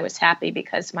 Internally, I was happy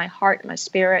because my heart, my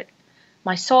spirit,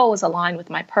 my soul was aligned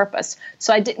with my purpose.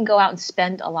 So I didn't go out and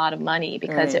spend a lot of money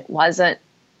because that was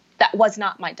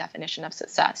not my definition of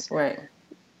success. Right.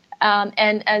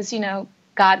 And as you know,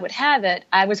 God would have it,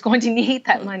 I was going to need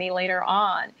that money later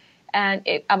on. And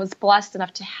I was blessed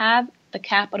enough to have the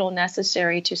capital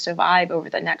necessary to survive over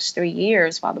the next 3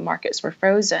 years while the markets were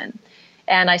frozen.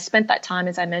 And I spent that time,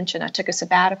 as I mentioned, I took a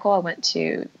sabbatical. I went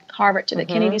to Harvard, to the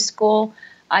Kennedy School.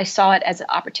 I saw it as an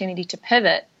opportunity to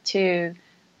pivot to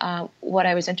what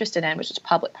I was interested in, which was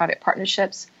public-private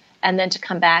partnerships, and then to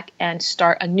come back and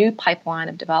start a new pipeline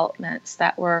of developments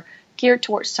that were geared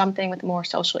towards something with more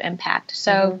social impact.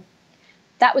 So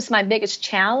that was my biggest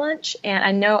challenge, and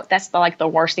I know that's the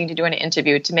worst thing to do in an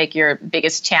interview, to make your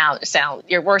biggest challenge sound,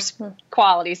 your worst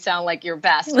qualities sound like your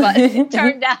best. But it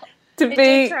turned out it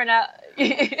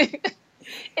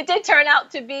did turn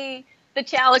out to be the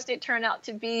challenge. Did turn out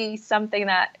to be something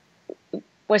that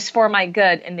was for my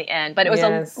good in the end. But it was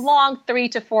a long 3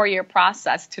 to 4 year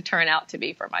process to turn out to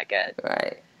be for my good.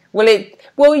 Right. Well,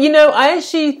 I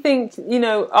actually think,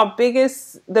 our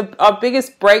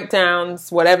biggest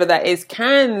breakdowns, whatever that is,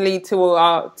 can lead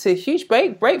to huge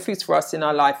breakthroughs for us in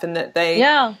our life, and that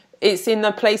it's in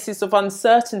the places of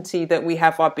uncertainty that we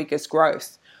have our biggest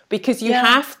growth, because you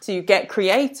have to get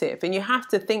creative and you have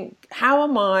to think,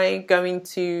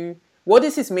 what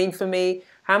does this mean for me?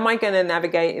 How am I going to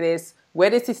navigate this? Where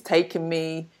does this take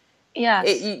me?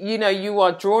 Yes. You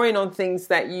are drawing on things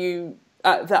that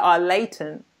that are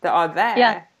latent, that are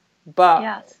there,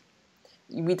 but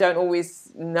we don't always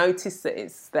notice that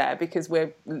it's there because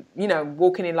we're,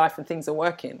 walking in life and things are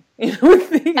working.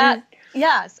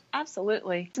 Yes,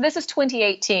 absolutely. So this is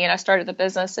 2018. I started the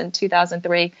business in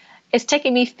 2003. It's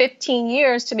taken me 15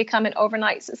 years to become an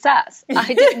overnight success.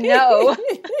 I didn't know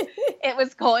it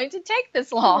was going to take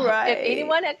this long. Right. If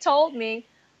anyone had told me,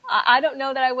 I don't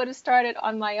know that I would have started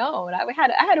on my own. I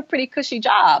had a pretty cushy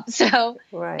job. So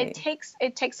it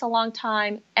takes a long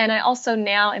time. And I also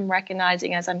now am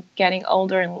recognizing, as I'm getting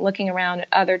older and looking around at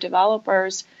other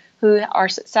developers who are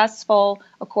successful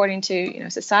according to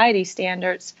society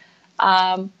standards,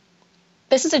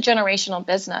 this is a generational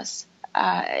business.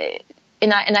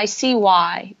 And I see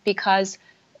why, because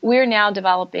we're now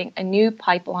developing a new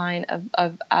pipeline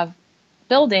of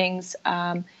buildings.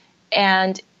 And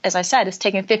as I said, it's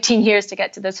taken 15 years to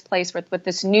get to this place with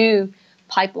this new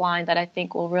pipeline that I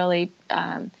think will really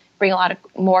bring a lot of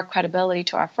more credibility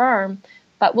to our firm.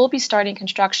 But we'll be starting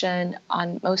construction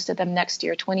on most of them next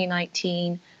year,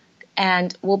 2019,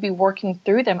 and we'll be working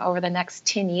through them over the next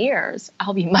 10 years.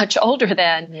 I'll be much older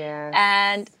then. Yes.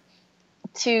 And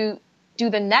to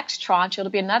do the next tranche,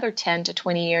 it'll be another 10 to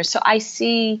 20 years. So I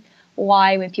see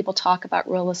why when people talk about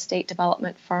real estate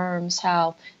development firms,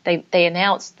 how they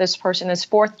announce this person is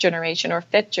fourth generation or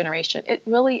fifth generation. It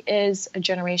really is a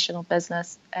generational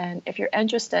business. And if you're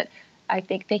interested, I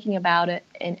think thinking about it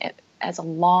as a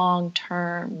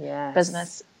long-term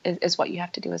business is what you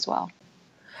have to do as well.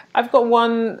 I've got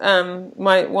one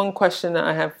question that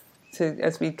I have to,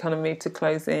 as we kind of move to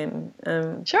close in.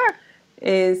 Sure.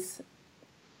 Is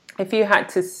if you had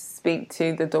to speak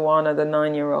to the Dawana, the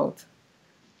 9-year-old,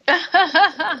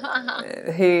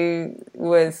 who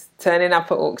was turning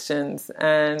up at auctions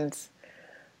and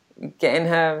getting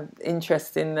her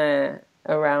interest in there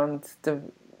around the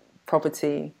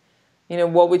property,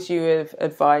 what would you have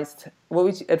advised?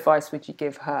 What advice would you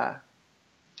give her,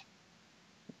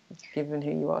 given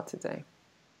who you are today?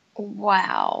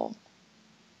 Wow.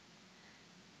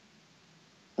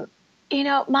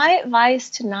 My advice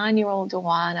to 9-year-old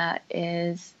Dawana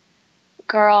is,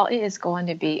 girl, it is going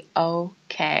to be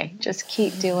okay. Just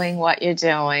keep doing what you're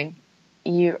doing.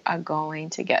 You are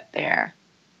going to get there.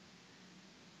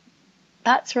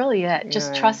 That's really it.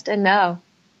 Just trust and know.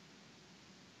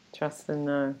 Trust and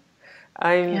know.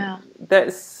 I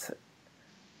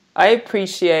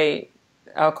appreciate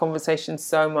our conversation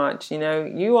so much.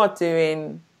 You are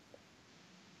doing...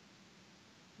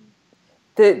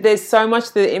 There's so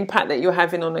much, the impact that you're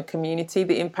having on the community,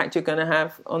 the impact you're going to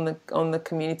have on the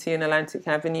community in Atlantic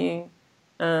Avenue,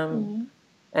 and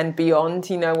beyond,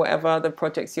 whatever other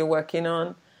projects you're working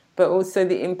on, but also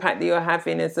the impact that you're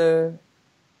having as a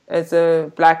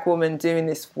Black woman doing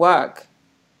this work,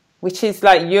 which is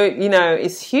like,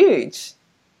 it's huge.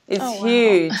 It's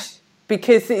huge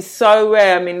because it's so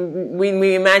rare. I mean, when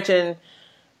we imagine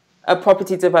a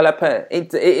property developer,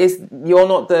 it is, you're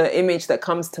not the image that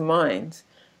comes to mind.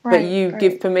 Right, but you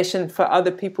give permission for other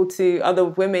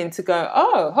women to go,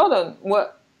 oh, hold on,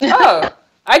 what? Oh,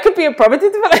 I could be a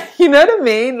property developer. You know what I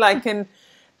mean? Like, and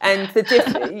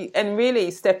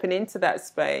really stepping into that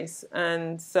space.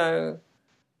 And so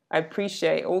I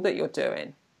appreciate all that you're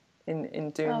doing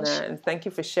in doing that. And thank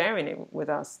you for sharing it with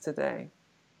us today.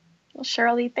 Well,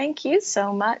 Shirley, thank you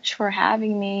so much for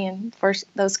having me and for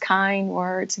those kind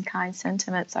words and kind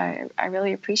sentiments. I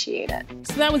really appreciate it.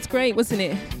 So that was great, wasn't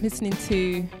it? Listening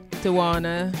to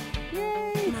Dawana.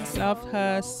 Yay! Love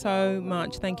her so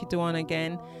much. Thank you, Dawana,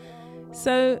 again.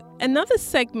 So another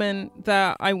segment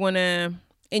that I want to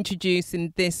introduce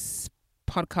in this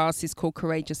podcast is called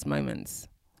Courageous Moments.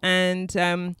 And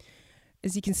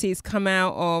as you can see, it's come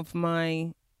out of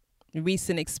my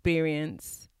recent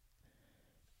experience.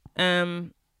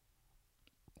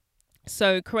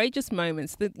 So courageous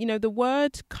moments, the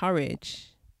word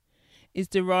courage is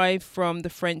derived from the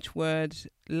French word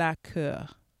la coeur,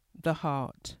 the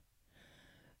heart.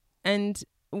 And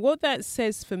what that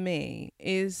says for me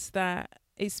is that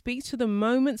it speaks to the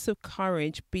moments of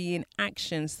courage being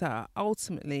actions that are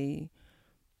ultimately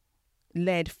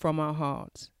led from our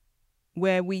heart,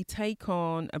 where we take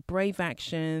on a brave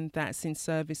action that's in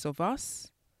service of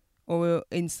us or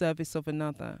in service of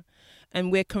another.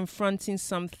 And we're confronting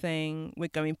something, we're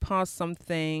going past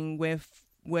something, we're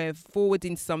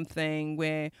forwarding something,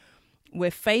 we're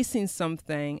facing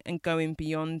something and going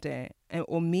beyond it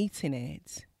or meeting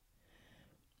it.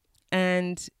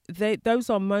 And those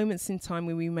are moments in time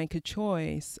where we make a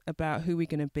choice about who we're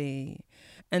going to be.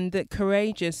 And that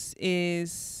courageous we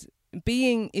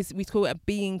call it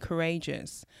being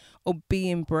courageous or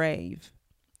being brave.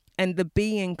 And the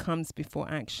being comes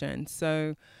before action.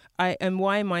 So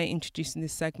why am I introducing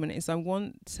this segment is I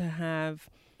want to have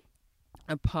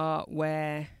a part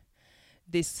where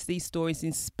these stories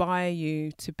inspire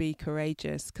you to be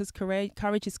courageous, because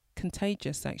courage is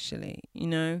contagious, actually.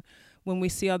 When we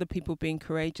see other people being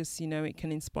courageous, it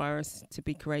can inspire us to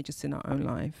be courageous in our own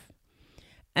life.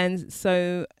 And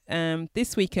so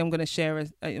this week I'm going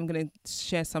to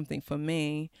share something for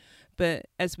me. But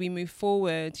as we move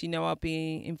forward, I'll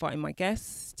be inviting my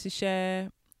guests to share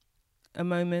a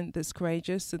moment that's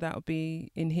courageous. So that'll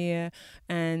be in here,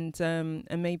 and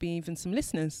maybe even some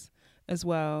listeners as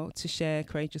well to share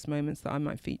courageous moments that I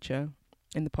might feature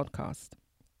in the podcast.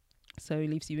 So it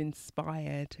leaves you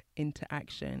inspired into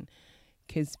action,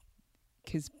 because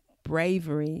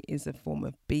bravery is a form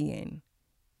of being.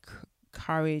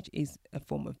 Courage is a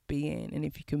form of being, and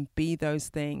if you can be those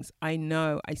things, I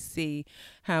see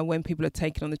how when people are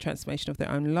taking on the transformation of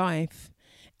their own life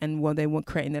and when they want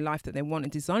creating the life that they want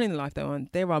and designing the life they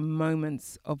want, there are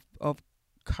moments of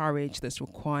courage that's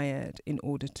required in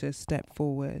order to step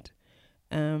forward.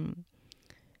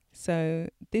 So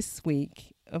this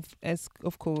week,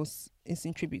 of course, is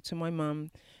in tribute to my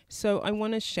mum. So I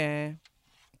want to share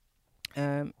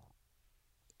a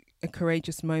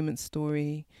courageous moment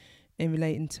story in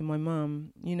relating to my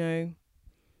mum. You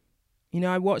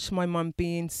know, I watched my mum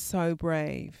being so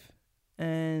brave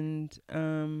and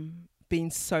being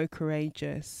so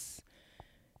courageous.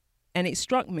 And it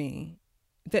struck me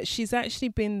that she's actually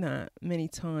been that many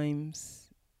times.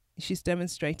 She's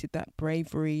demonstrated that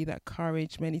bravery, that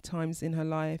courage many times in her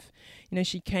life. You know,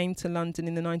 she came to London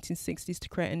in the 1960s to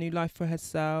create a new life for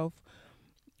herself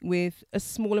with a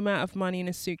small amount of money in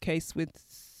a suitcase with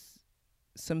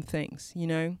some things, you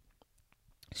know.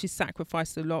 She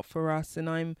sacrificed a lot for us, and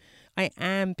I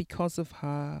am because of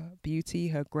her beauty,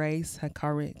 her grace, her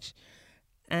courage.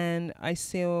 And I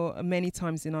saw many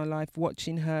times in our life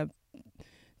watching her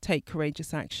take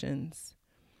courageous actions.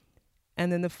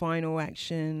 And then the final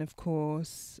action, of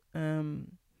course,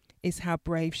 is how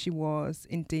brave she was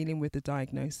in dealing with the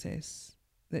diagnosis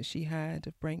that she had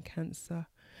of brain cancer,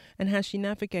 and how she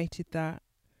navigated that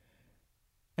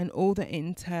and all that it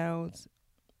entailed.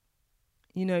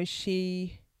 You know,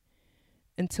 she,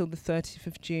 until the 30th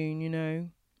of June, you know,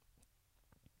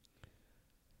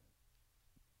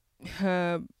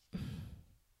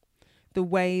 the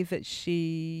way that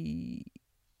she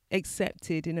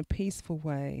accepted in a peaceful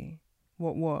way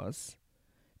what was,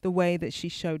 the way that she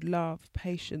showed love,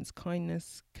 patience,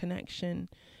 kindness, connection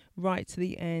right to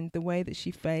the end, the way that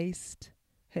she faced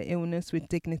her illness with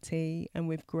dignity and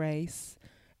with grace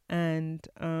and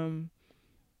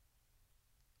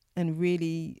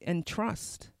really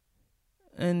trust.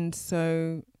 And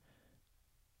so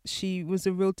she was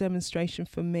a real demonstration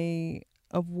for me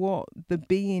of what the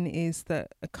being is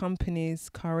that accompanies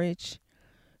courage,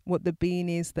 what the being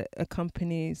is that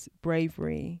accompanies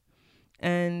bravery.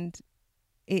 And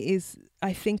it is,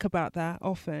 I think about that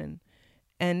often.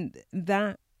 And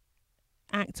that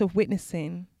act of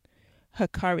witnessing her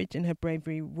courage and her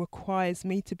bravery requires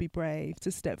me to be brave,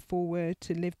 to step forward,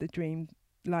 to live the dream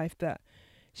life that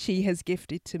she has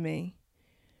gifted to me.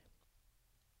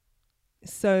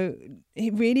 So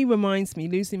it really reminds me,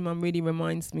 losing Mum really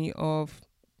reminds me of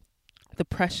the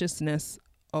preciousness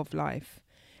of life.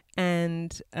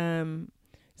 And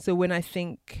so when I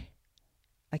think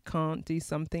I can't do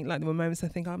something, like there were moments I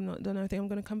think I think I'm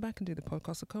going to come back and do the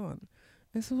podcast. I can't.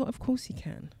 And so, of course you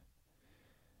can.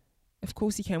 Of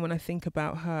course you can when I think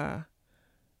about her.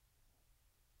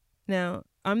 Now,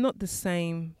 I'm not the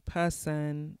same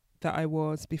person that I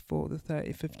was before the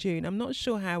 30th of June. I'm not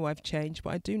sure how I've changed,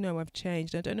 but I do know I've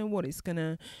changed. I don't know what it's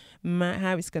gonna,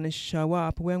 how it's gonna show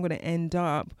up, where I'm gonna end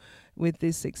up with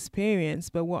this experience.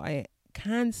 But what I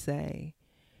can say,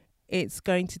 it's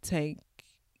going to take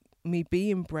me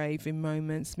being brave in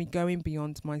moments, me going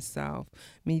beyond myself,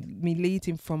 me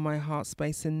leading from my heart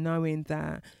space, and knowing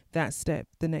that that step,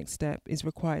 the next step, is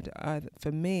required either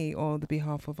for me or on the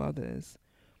behalf of others.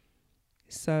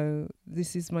 So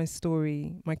this is my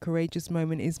story. My courageous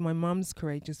moment is my mum's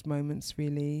courageous moments,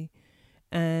 really.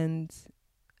 And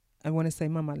I want to say,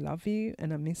 Mum, I love you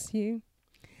and I miss you.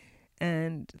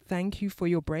 And thank you for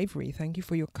your bravery. Thank you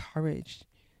for your courage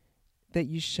that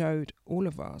you showed all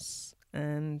of us.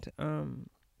 And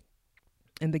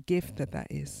the gift that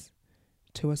is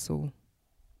to us all.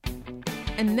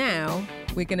 And now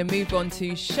we're going to move on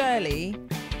to Shirley.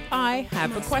 I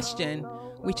have a question,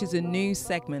 which is a new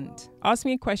segment. Ask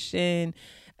me a question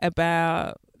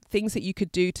about things that you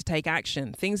could do to take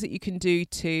action, things that you can do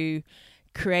to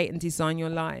create and design your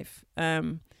life,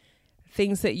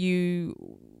 things that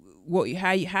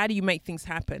how do you make things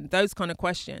happen? Those kind of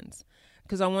questions.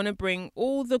 Because I want to bring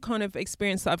all the kind of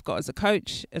experience that I've got as a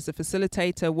coach, as a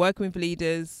facilitator, working with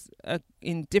leaders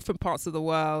in different parts of the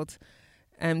world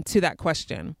to that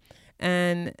question.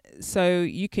 And so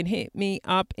you can hit me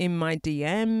up in my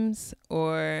DMs,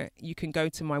 or you can go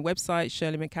to my website,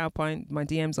 Shirley McAlpine, my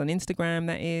DMs on Instagram,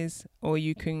 that is, or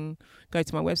you can go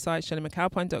to my website,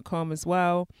 shirleymcalpine.com as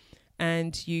well,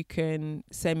 and you can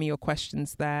send me your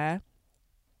questions there,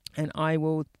 and I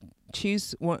will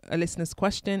choose a listener's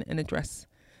question and address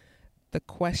the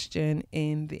question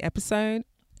in the episode.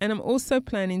 And I'm also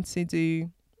planning to do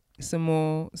some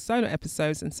more solo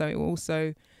episodes, and so it will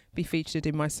also be featured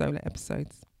in my solo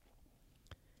episodes.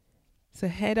 So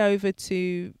head over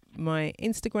to my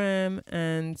Instagram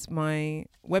and my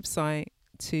website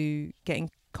to get in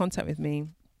contact with me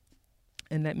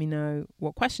and let me know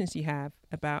what questions you have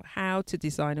about how to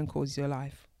design and cause your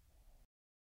life.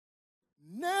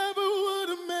 Never would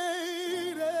have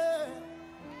made it.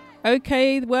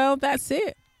 Okay, well, that's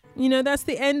it. You know, that's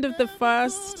the end of the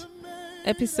first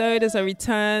episode as I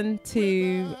return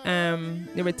to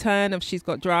the return of She's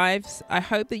Got Drives. I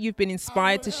hope that you've been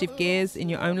inspired to shift gears in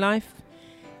your own life.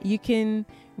 You can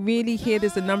really hear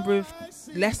there's a number of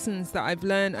lessons that I've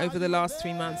learned over the last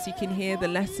 3 months. You can hear the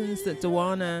lessons that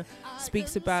Dawana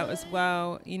speaks about as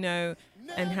well, you know,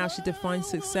 and how she defines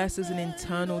success as an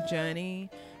internal journey,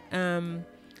 and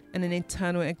an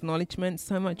internal acknowledgement.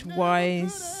 So much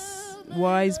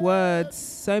wise words,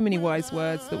 so many wise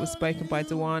words that were spoken by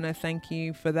Dawana. Thank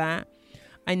you for that.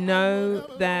 I know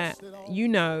that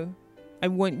I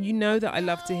want you know that I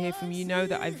love to hear from you, know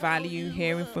that I value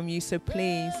hearing from you. So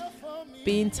please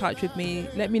be in touch with me.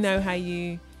 Let me know how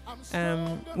you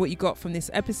what you got from this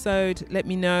episode. Let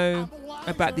me know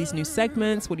about these new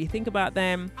segments. What do you think about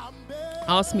them?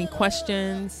 Ask me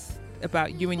questions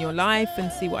about you and your life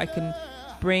and see what I can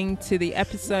bring to the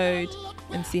episode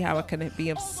and see how I can be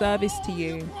of service to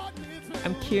you.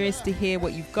 I'm curious to hear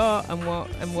what you've got and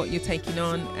what you're taking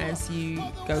on as you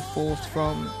go forth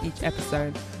from each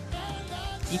episode.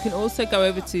 You can also go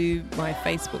over to my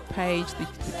Facebook page, the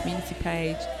community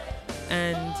page,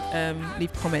 and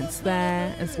leave comments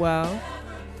there as well.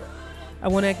 I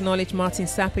want to acknowledge Martin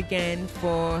Sapp again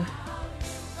for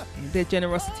the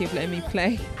generosity of letting me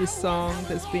play this song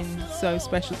that's been so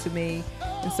special to me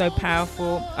and so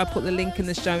powerful. I'll put the link in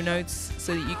the show notes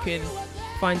so that you can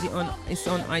find it it's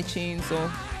on iTunes,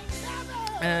 or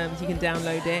you can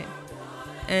download it.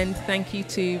 And thank you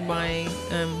to my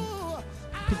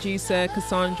producer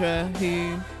Cassandra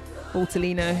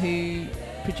Bortolina, who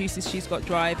produces She's Got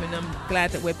Drive, and I'm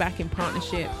glad that we're back in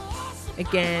partnership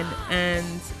again. And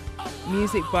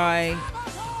music by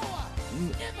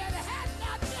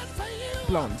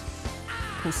Blonde,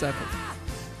 Full Circle.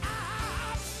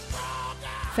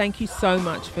 Thank you so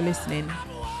much for listening.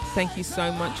 Thank you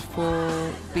so much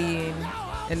for being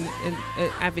an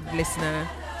avid listener.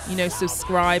 You know,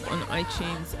 subscribe on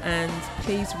iTunes and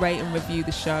please rate and review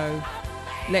the show.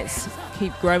 Let's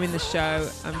keep growing the show.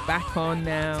 I'm back on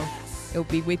now. It'll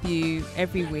be with you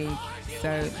every week.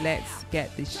 So let's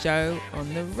get this show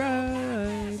on the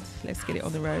road. Let's get it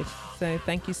on the road. So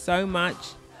thank you so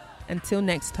much. Until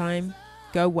next time,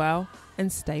 go well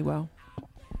and stay well.